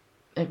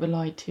 It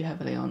relied too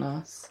heavily on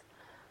us,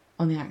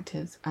 on the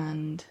actors,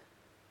 and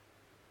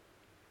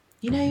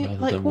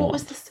what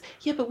was this?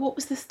 Yeah, but what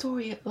was the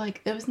story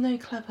like? There was no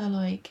clever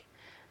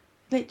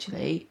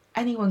Literally,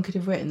 anyone could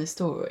have written the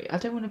story. I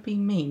don't want to be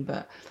mean,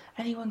 but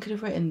anyone could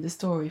have written the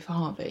story for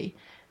Harvey.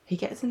 He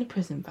gets in the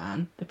prison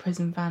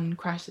van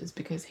crashes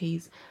because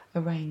he's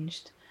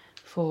arranged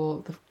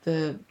for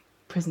the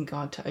prison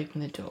guard to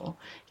open the door.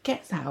 He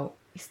gets out,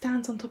 he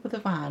stands on top of the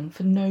van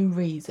for no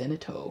reason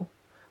at all,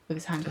 with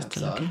his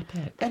handcuffs on.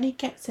 Then he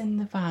gets in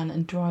the van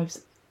and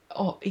drives.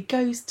 He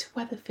goes to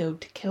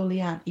Weatherfield to kill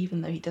Leanne, even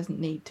though he doesn't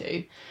need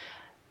to.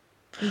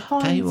 He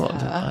finds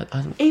her,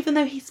 even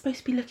though he's supposed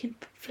to be looking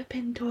for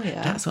flipping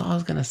Toyah. That's what I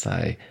was going to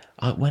say.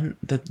 When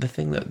the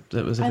thing that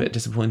was a bit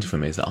disappointing for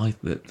me is that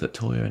that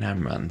Toyah and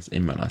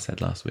Imran, I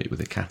said last week, were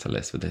the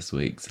catalyst for this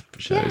week's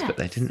shows, but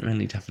they didn't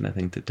really have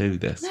anything to do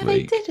this week. No,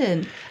 they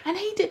didn't. And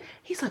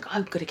he's like,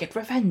 I've got to get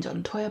revenge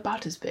on Toyah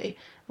Battersby.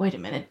 Wait a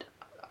minute.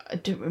 I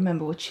don't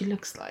remember what she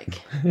looks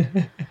like.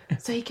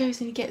 So he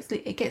goes and he gets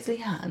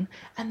Leanne,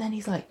 and then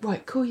he's like,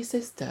 right, call your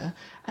sister.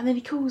 And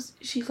then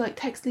she's like,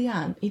 text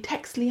Leanne. He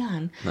texts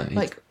Leanne. No,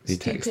 he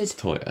texts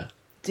Toyah.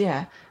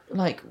 Yeah,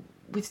 like,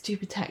 with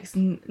stupid text.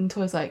 And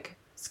Toyah's like,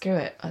 screw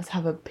it, let's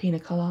have a pina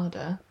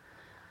colada.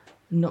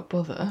 Not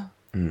bother.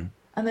 Mm.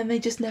 And then they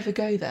just never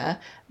go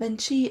there. Then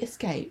she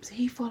escapes.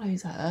 He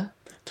follows her.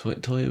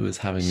 Toyah was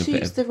having a bit of...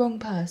 shoots the wrong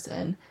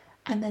person.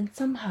 And then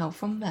somehow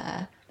from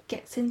there...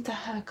 gets into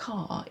her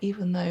car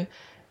even though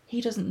he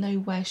doesn't know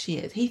where she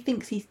is. He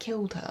thinks he's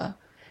killed her,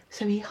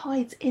 so he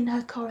hides in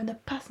her car in the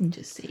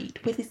passenger seat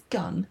with his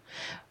gun,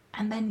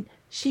 and then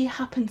she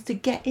happens to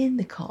get in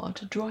the car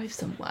to drive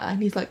somewhere,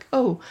 and he's like,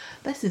 oh,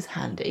 this is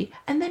handy,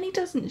 and then he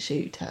doesn't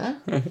shoot her.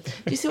 Do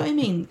you see what I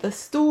mean? The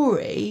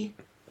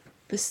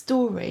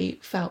story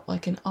felt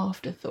like an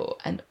afterthought,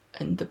 and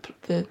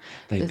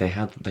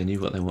they knew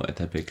what they wanted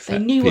their big set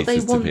they knew what they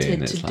pieces wanted to be,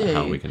 and it's to like, do,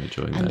 how are we going to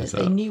join and those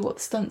they up? knew what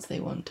stunts they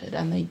wanted,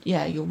 and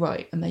you're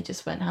right, and they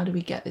just went, how do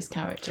we get this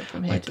character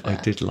from here to there?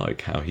 I did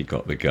like how he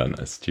got the gun,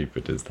 as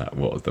stupid as that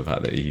was, the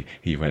fact that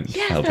he went and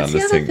Yeah, fell down that's the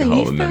the other thing, sinkhole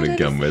he and then fell the down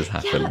gun the- was Yeah,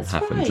 happened that's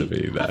to right.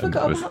 be there. I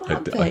forgot And about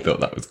that I bit. thought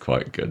that was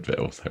quite good, but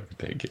also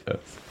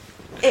ridiculous.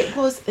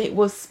 It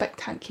was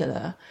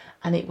spectacular,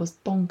 and it was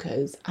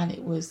bonkers, and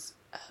it was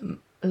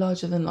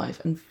larger than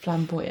life and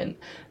flamboyant,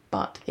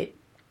 but it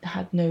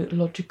had no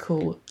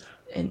logical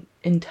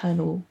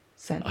internal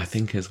sense. I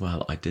think as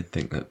well, I did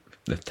think that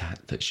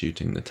that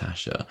shooting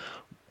Natasha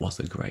was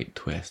a great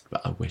twist,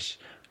 but I wish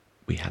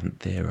we hadn't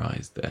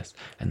theorised this.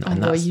 And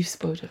that's, you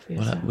spoiled it for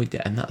yourself.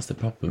 And that's the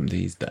problem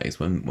these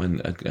days,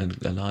 when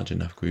a large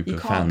enough group You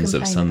of can't fans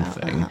of complain about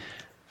something... that.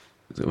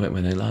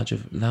 When a large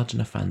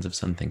enough fans of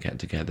something get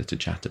together to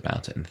chat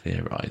about it and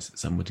theorise,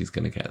 somebody's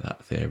going to get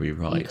that theory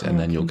right, and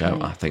then you'll go,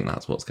 I think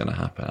that's what's going to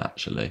happen,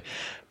 actually.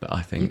 But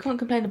I think... You can't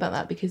complain about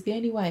that, because the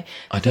only way...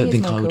 I don't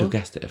think I would have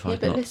guessed it if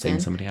I'd not seen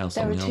somebody else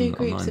there on are the two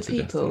groups online of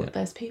people. suggesting it.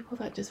 There's people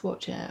that just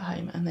watch it at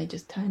home, and they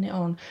just turn it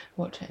on,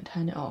 watch it,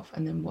 turn it off,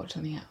 and then watch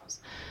something else.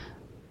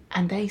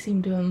 And they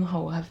seem to, on the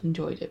whole, have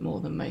enjoyed it more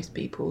than most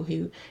people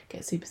who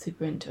get super,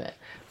 super into it.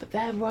 But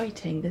they're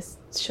writing this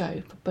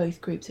show for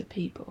both groups of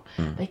people.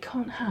 They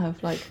can't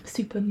have, like,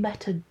 super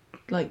meta,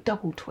 like,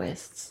 double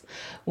twists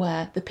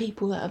where the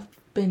people that have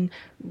been,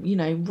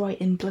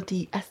 writing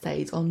bloody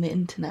essays on the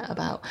internet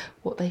about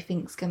what they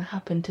think's going to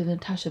happen to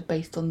Natasha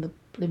based on the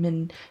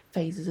blimmin'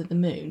 phases of the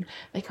moon,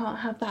 they can't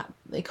have that.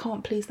 They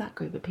can't please that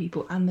group of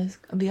people and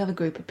the other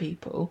group of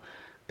people.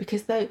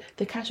 Because the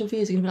casual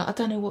viewers are going to be like, I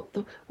don't know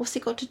what's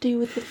it got to do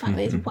with the fact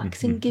that it's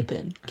waxing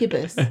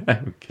gibbous.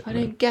 I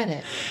don't get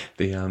it.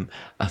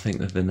 I think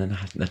that the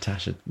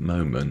Natasha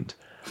moment,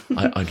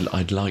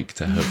 I'd like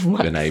to have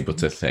been able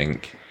to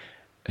think,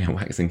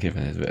 waxing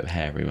gibbon is a bit of a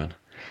hairy one.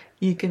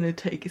 It's going to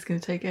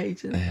take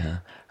ages. Yeah.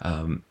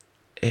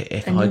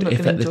 If at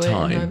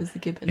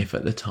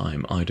the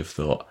time I'd have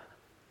thought,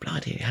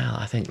 bloody hell,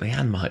 I think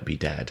Leanne might be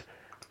dead,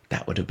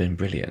 that would have been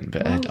brilliant,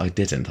 but I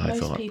didn't. I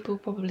thought most people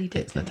probably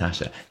did. It's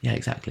Natasha. Yeah,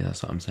 exactly.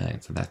 That's what I'm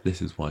saying. So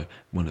this is why,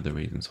 one of the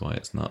reasons why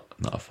it's not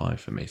a 5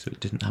 for me. So it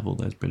didn't have all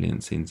those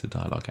brilliant scenes of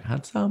dialogue. It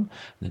had some.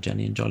 The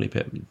Jelly and Johnny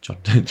bit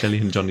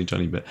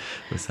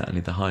was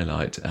certainly the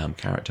highlight,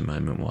 character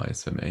moment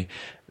wise for me.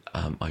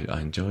 I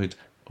enjoyed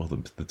all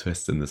the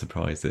twists and the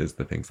surprises,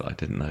 the things that I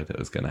didn't know that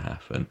was going to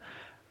happen.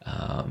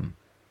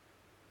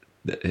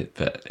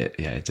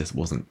 It just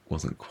wasn't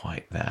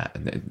quite there,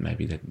 and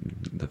maybe the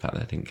fact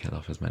that I didn't kill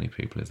off as many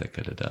people as they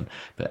could have done.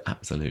 But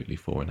absolutely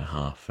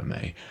 4.5 for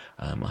me.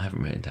 I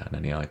haven't written down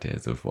any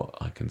ideas of what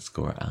I can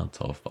score it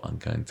out of, but I'm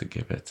going to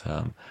give it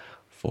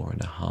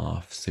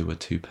 4.5 sewer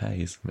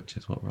toupees, which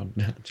is what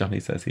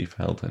Johnny says he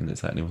felt, and it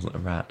certainly wasn't a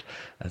rat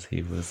as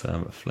he was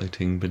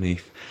floating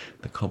beneath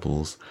the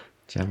cobbles.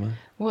 Gemma?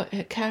 What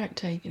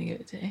character are you going to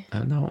give it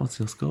to? No, what's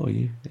your score?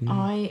 You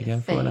I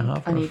going think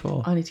 4.5 or a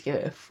 4? I need to give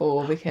it a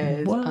 4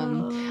 because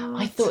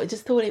I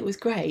thought it was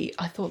great.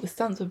 I thought the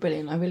stunts were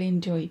brilliant. I really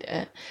enjoyed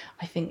it.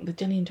 I think the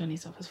Jenny and Johnny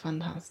stuff was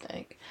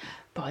fantastic,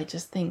 but I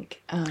just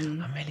think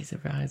I'm really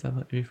surprised I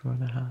thought you were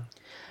 4.5.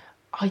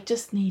 I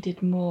just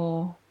needed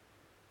more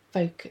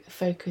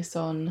focus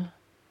on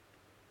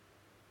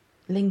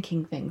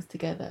linking things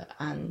together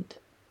and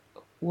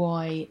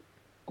why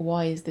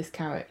is this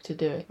character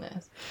doing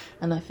this?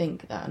 And I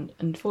think that,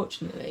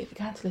 unfortunately, the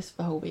catalyst for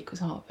the whole week was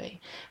Harvey,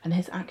 and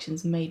his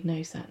actions made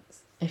no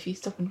sense. If you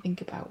stop and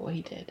think about what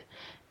he did,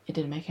 it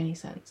didn't make any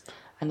sense.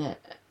 And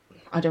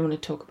I don't want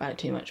to talk about it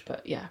too much,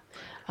 but yeah.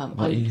 I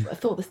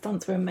thought the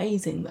stunts were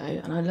amazing, though,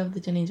 and I loved the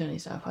Jenny and Johnny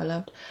stuff. I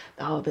loved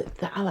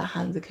the Allah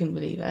hands, I couldn't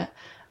believe it.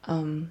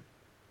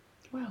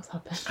 What else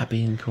happened?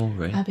 Abby and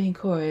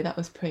Corey, that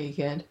was pretty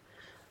good.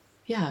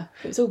 Yeah,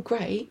 it was all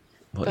great.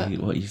 What are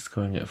you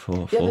scoring it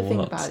for? The other thing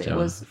what, about it Gemma?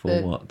 was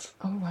For what?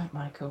 Oh right,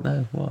 Michael.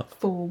 No, what?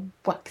 For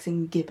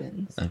waxing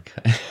gibbons.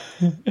 Okay.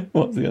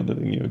 What's the other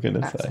thing you were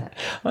going to say? It.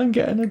 I'm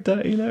getting a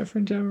dirty note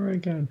from Gemma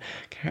again.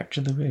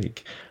 Character of the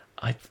week.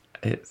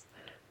 It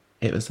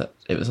was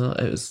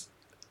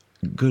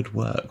good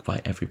work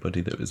by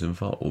everybody that was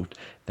involved.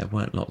 There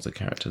weren't lots of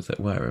characters that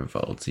were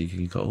involved. So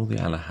you got all the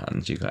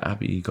Alahans, you got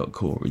Abby, you got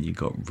Corey, you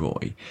got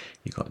Roy,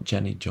 you got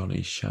Jenny, Johnny,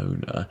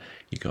 Shona,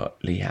 you got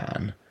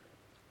Leanne,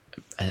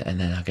 and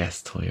then I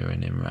guess Toya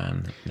and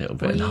Imran, a little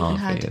bit, and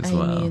Harvey as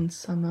well. Amy and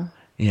Summer.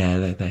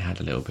 Yeah, they had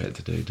a little bit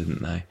to do,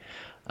 didn't they?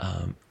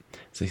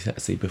 So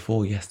see,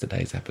 before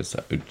yesterday's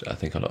episode, I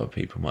think a lot of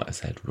people might have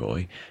said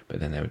Roy, but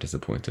then they were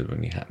disappointed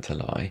when he had to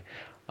lie.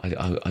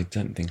 I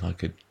don't think I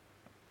could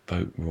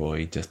vote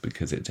Roy just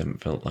because it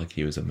didn't feel like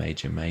he was a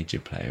major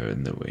player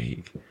in the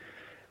week.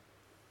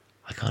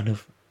 But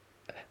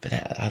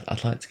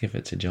I'd like to give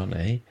it to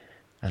Johnny,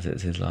 as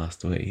it's his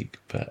last week,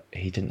 but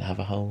he didn't have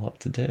a whole lot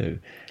to do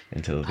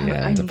until the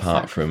end,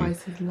 apart from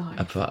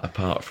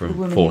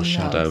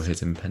foreshadow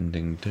his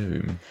impending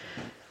doom.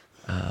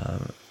 I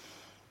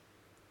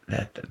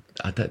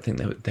don't think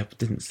there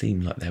didn't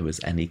seem like there was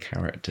any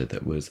character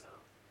that was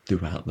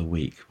throughout the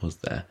week, was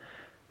there?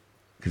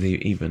 Because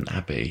even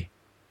Abby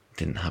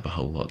didn't have a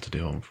whole lot to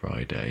do on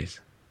Fridays.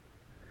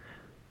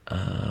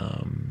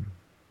 I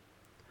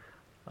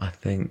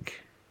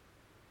think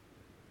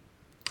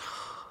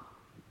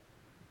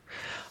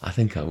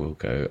I will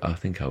go. I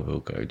think I will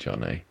go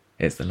Johnny.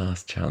 It's the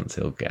last chance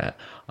he'll get.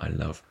 I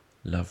love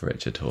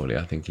Richard Hawley.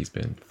 I think he's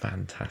been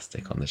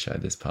fantastic on the show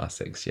this past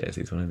 6 years.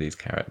 He's one of these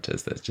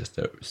characters that's just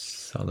a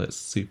solid,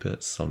 super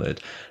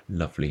solid,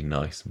 lovely,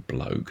 nice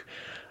bloke.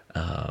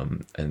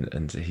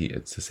 And he,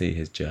 to see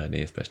his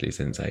journey, especially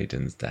since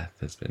Aidan's death,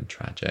 has been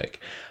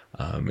tragic.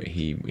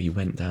 He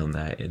went down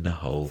there in a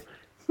hole,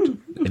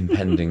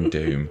 impending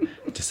doom,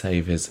 to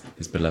save his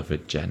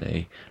beloved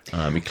Jenny.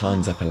 He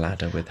climbs up a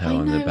ladder with her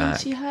on the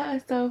back. She hurt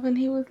herself, and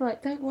he was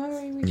like, "Don't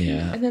worry,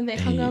 and then they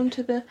hung on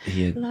to the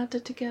ladder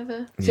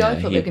together. See, I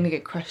thought they were going to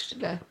get crushed to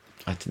death.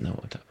 I didn't know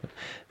what happened.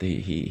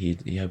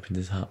 He opened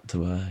his heart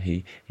to her.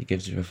 He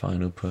gives her a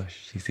final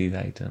push. He sees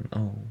Aidan.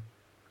 Oh.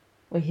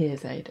 Well, he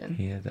is Aidan.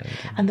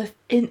 And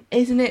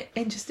isn't it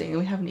interesting, and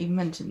we haven't even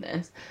mentioned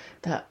this,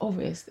 that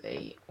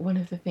obviously one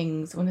of the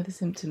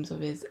symptoms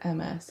of his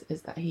MS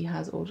is that he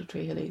has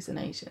auditory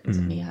hallucinations,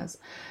 and he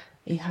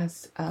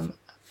has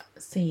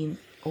seen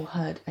or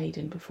heard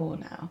Aidan before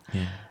now.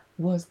 Yeah.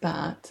 Was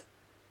that,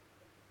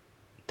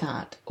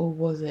 or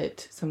was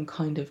it some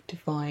kind of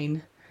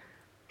divine...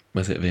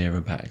 Was it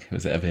Vera back?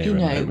 Was it a Vera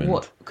moment?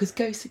 What? Because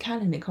ghosts are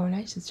canon in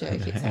Coronation Street. I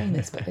keep saying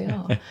this, but they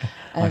are.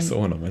 I saw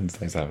one on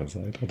Wednesday's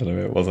episode. I don't know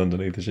who it was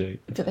underneath the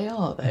sheet. But they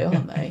are, though,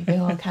 aren't they? They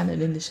are canon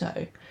in the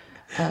show.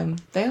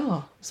 They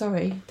are.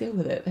 Sorry, deal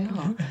with it. They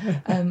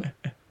are.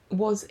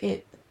 Was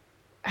it...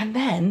 And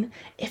then,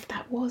 if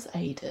that was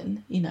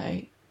Aidan,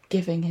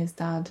 giving his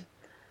dad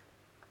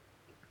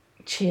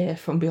cheer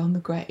from beyond the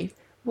grave,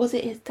 was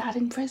it his dad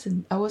in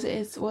prison? Or was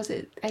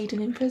it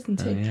Aidan in prison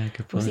too? Oh, yeah,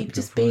 good point. Was he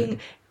just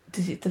being...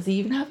 Does he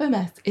even have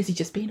MS? Is he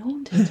just being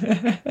haunted?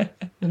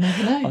 We'll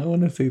never know. I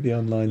want to see the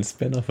online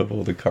spin-off of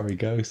all the Corrie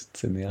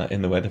ghosts in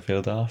the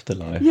Weatherfield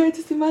afterlife. Yeah,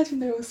 just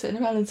imagine they're all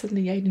sitting around and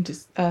suddenly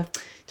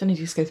Johnny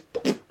just goes,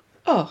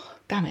 "Oh,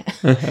 damn it!"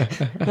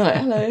 Like,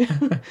 hello.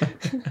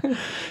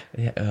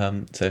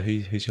 Yeah. So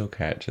who's your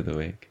character of the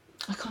week?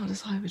 I can't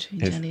decide between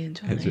Jenny and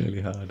Johnny. It's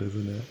really hard,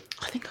 isn't it?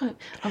 I think I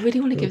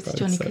really want to give it to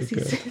Johnny because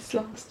it's his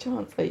last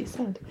chance, like you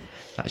said.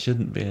 That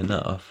shouldn't be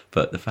enough,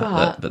 but the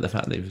fact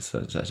that he was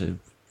such a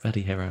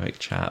very heroic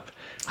chap.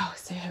 Oh,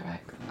 so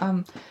heroic.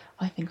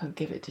 I think I'll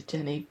give it to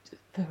Jenny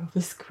for all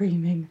the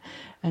screaming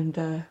and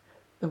the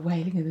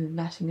wailing and the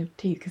gnashing of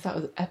teeth, because that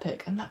was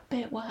epic. And that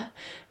bit where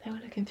they were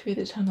looking through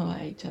the channel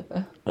at each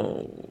other.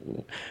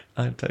 Oh,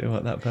 I tell you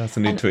what, that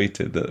person who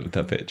tweeted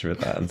the picture of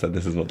that and said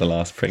this is what the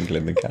last Pringle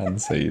in the can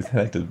sees,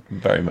 they did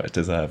very much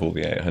deserve all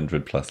the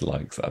 800 plus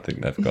likes I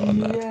think they've got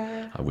on that.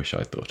 Yeah. I wish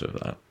I thought of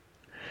that.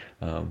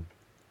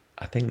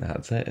 I think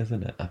that's it,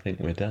 isn't it? I think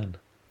we're done.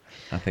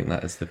 I think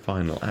that is the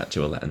final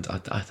actual end. I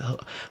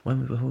thought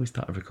before we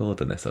started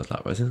recording this, I was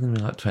like, well, this is going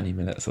to be like 20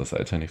 minutes or so,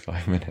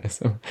 25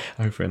 minutes,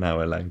 over an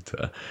hour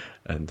later.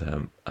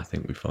 And I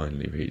think we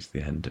finally reached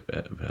the end of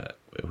it, but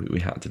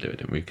we had to do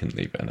it, and we couldn't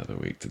leave it another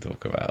week to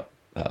talk about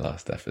that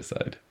last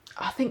episode.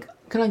 I think,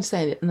 can I just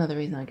say that another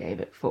reason I gave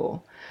it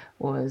 4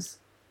 was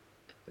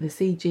the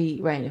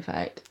CG rain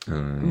effect.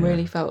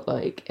 Really felt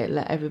like it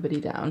let everybody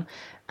down.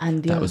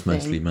 And that was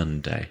mostly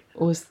Monday.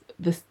 Was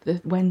the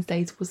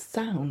Wednesdays was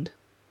sound.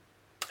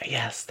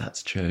 Yes,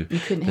 that's true. You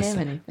couldn't hear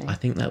anything. I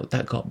think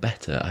that got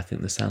better. I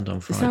think the sound on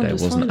Friday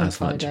wasn't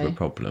as much of a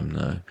problem.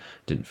 No,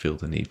 didn't feel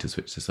the need to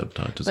switch the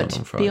subtitles on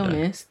Friday. To be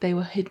honest, they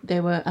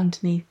were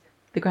underneath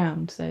the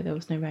ground, so there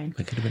was no rain.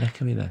 It could have been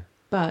echoey there.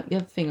 But the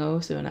other thing I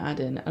also want to add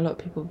in, a lot of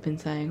people have been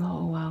saying,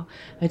 "Oh wow,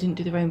 they didn't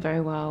do the rain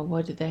very well.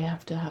 Why did they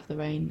have to have the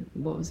rain?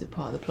 What was it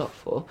part of the plot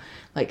for?"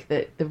 Like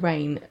the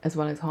rain, as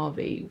well as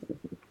Harvey,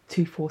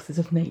 two forces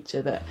of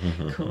nature that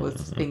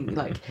caused things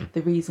like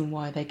the reason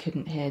why they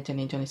couldn't hear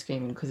Jenny and Johnny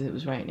screaming because it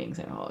was raining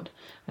so hard,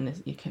 and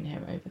you couldn't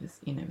hear over this,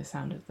 the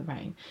sound of the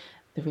rain.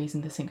 The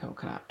reason the sinkhole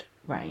collapsed,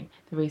 rain.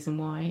 The reason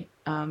why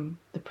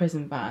the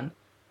prison van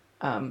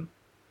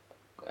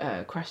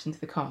crashed into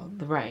the car,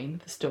 the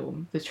rain, the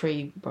storm, the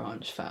tree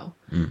branch fell.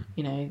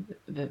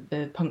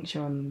 The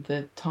puncture on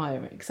the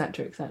tyre,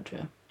 etc.,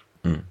 etc.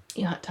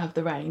 You had to have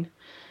the rain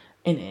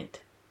in it.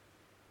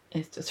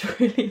 It's just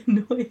really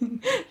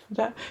annoying.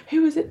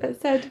 Who was it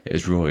that said? It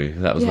was Roy.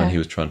 That was when he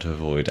was trying to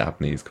avoid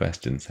Abney's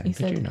question, saying,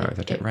 "Did you know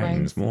that it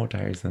rains more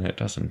days than it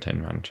doesn't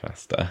in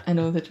Manchester?" And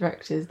all the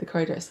directors, the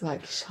co-directors, were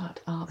like, "Shut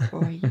up,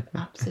 Roy, you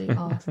absolute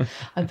arse."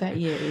 I bet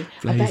you.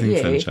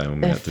 Sunshine when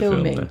we had to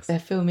film this. They're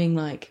filming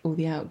like all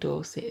the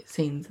outdoor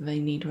scenes. They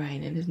need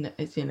rain, and isn't it?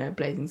 It's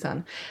blazing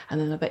sun. And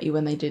then I bet you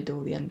when they did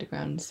all the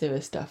underground sewer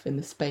stuff in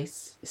the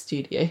space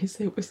studios,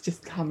 it was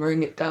just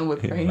hammering it down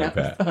with rain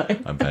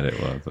outside. I bet it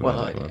was. Well,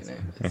 I don't know.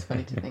 It's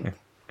funny to think.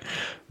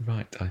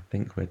 Right, I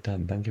think we're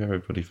done. Thank you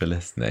everybody for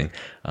listening.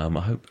 I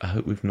hope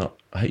you've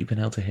been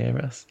able to hear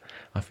us.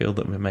 I feel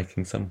that we're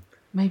making some.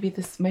 Maybe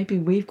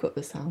we've got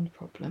the sound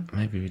problem.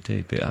 Maybe we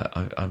do, but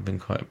I've been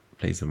quite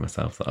pleased with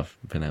myself that I've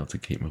been able to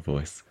keep my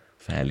voice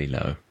fairly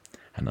low,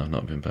 and I've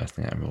not been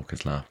bursting out in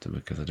raucous laughter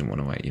because I didn't want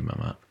to wake your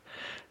mum up.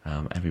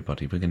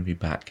 Everybody, we're going to be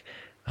back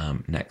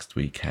next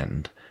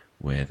weekend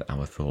with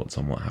our thoughts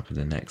on what happened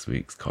in next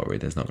week's Corrie.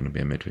 There's not going to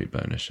be a midweek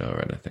bonus show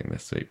or anything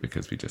this week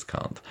because we just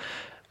can't.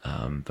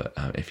 But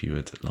if you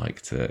would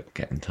like to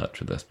get in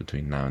touch with us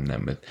between now and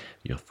then with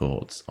your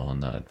thoughts on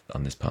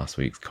this past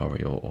week's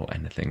Corrie or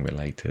anything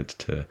related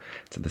to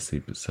the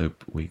Super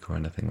Soap Week or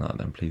anything like that,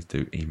 then please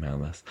do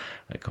email us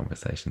at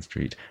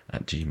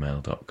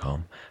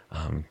conversationstreet@gmail.com.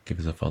 Give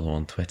us a follow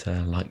on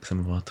Twitter, like some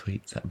of our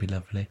tweets, that'd be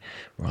lovely.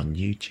 We're on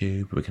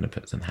YouTube. We're going to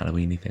put some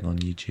Halloweeny thing on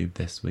YouTube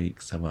this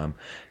week, so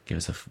give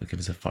us a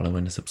follow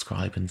and a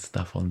subscribe and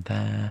stuff on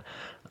there.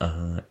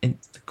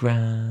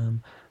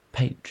 Instagram,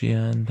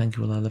 Patreon. Thank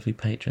you all our lovely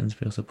patrons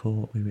for your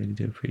support. We really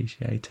do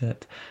appreciate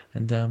it.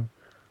 And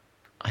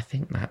I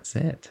think that's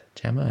it.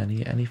 Gemma,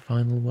 any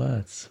final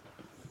words?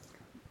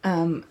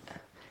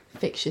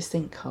 Fix your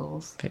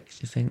sinkholes.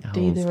 Fix your sinkholes.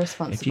 Do the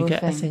responsible If you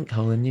get thing. a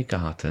sinkhole in your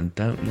garden,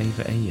 don't leave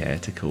it a year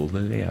to cool the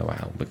Leo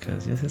out,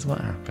 because this is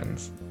what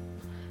happens.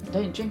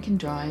 Don't drink and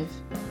drive.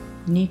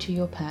 Neuter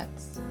your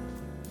pets.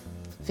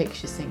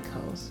 Fix your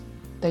sinkholes.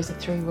 Those are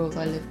 3 rules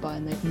I live by,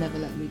 and they've never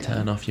let me down.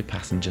 Turn off your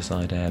passenger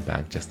side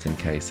airbag just in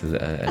case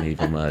an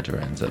evil murderer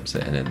ends up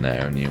sitting in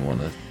there and you want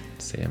to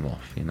see him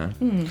off,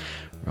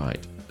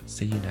 Right,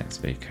 see you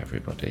next week,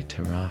 everybody.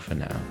 Ta-ra for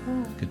now.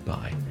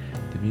 Goodbye.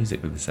 The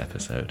music of this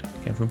episode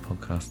came from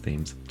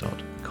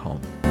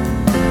podcastthemes.com.